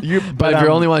 But if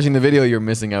you're only watching the video, you're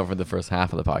missing out for the first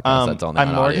half of the podcast. That's only I'm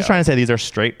on more audio. just trying to say these are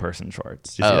straight person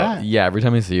shorts. Do you see that? Yeah, every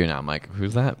time I see you now, I'm like,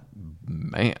 who's that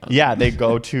man? Yeah, they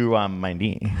go to my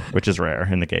knee, which is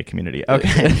rare in the gay community.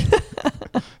 Okay.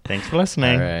 Thanks for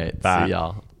listening. All right. Bye. See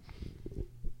y'all.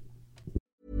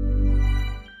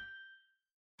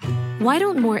 Why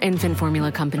don't more infant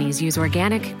formula companies use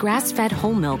organic, grass-fed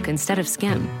whole milk instead of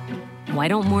skim? Why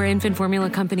don't more infant formula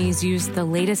companies use the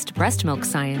latest breast milk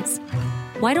science?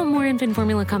 Why don't more infant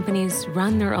formula companies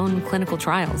run their own clinical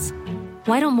trials?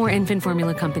 Why don't more infant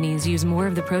formula companies use more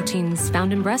of the proteins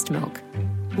found in breast milk?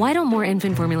 Why don't more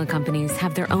infant formula companies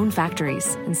have their own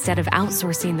factories instead of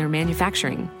outsourcing their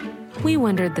manufacturing? We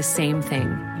wondered the same thing.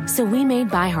 So we made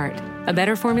ByHeart, a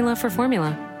better formula for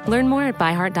formula. Learn more at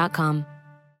byheart.com.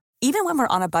 Even when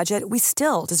we're on a budget, we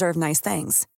still deserve nice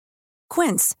things.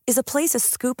 Quince is a place to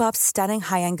scoop up stunning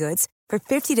high-end goods for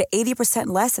 50 to 80%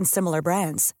 less than similar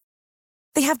brands.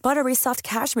 They have buttery soft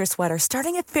cashmere sweaters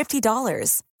starting at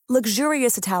 $50,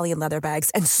 luxurious Italian leather bags,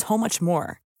 and so much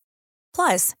more.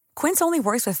 Plus, Quince only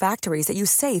works with factories that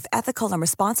use safe, ethical, and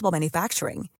responsible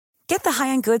manufacturing. Get the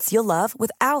high-end goods you'll love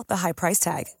without the high price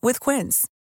tag with Quince.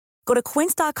 Go to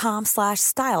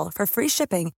quince.com/style for free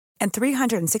shipping and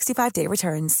 365-day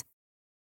returns.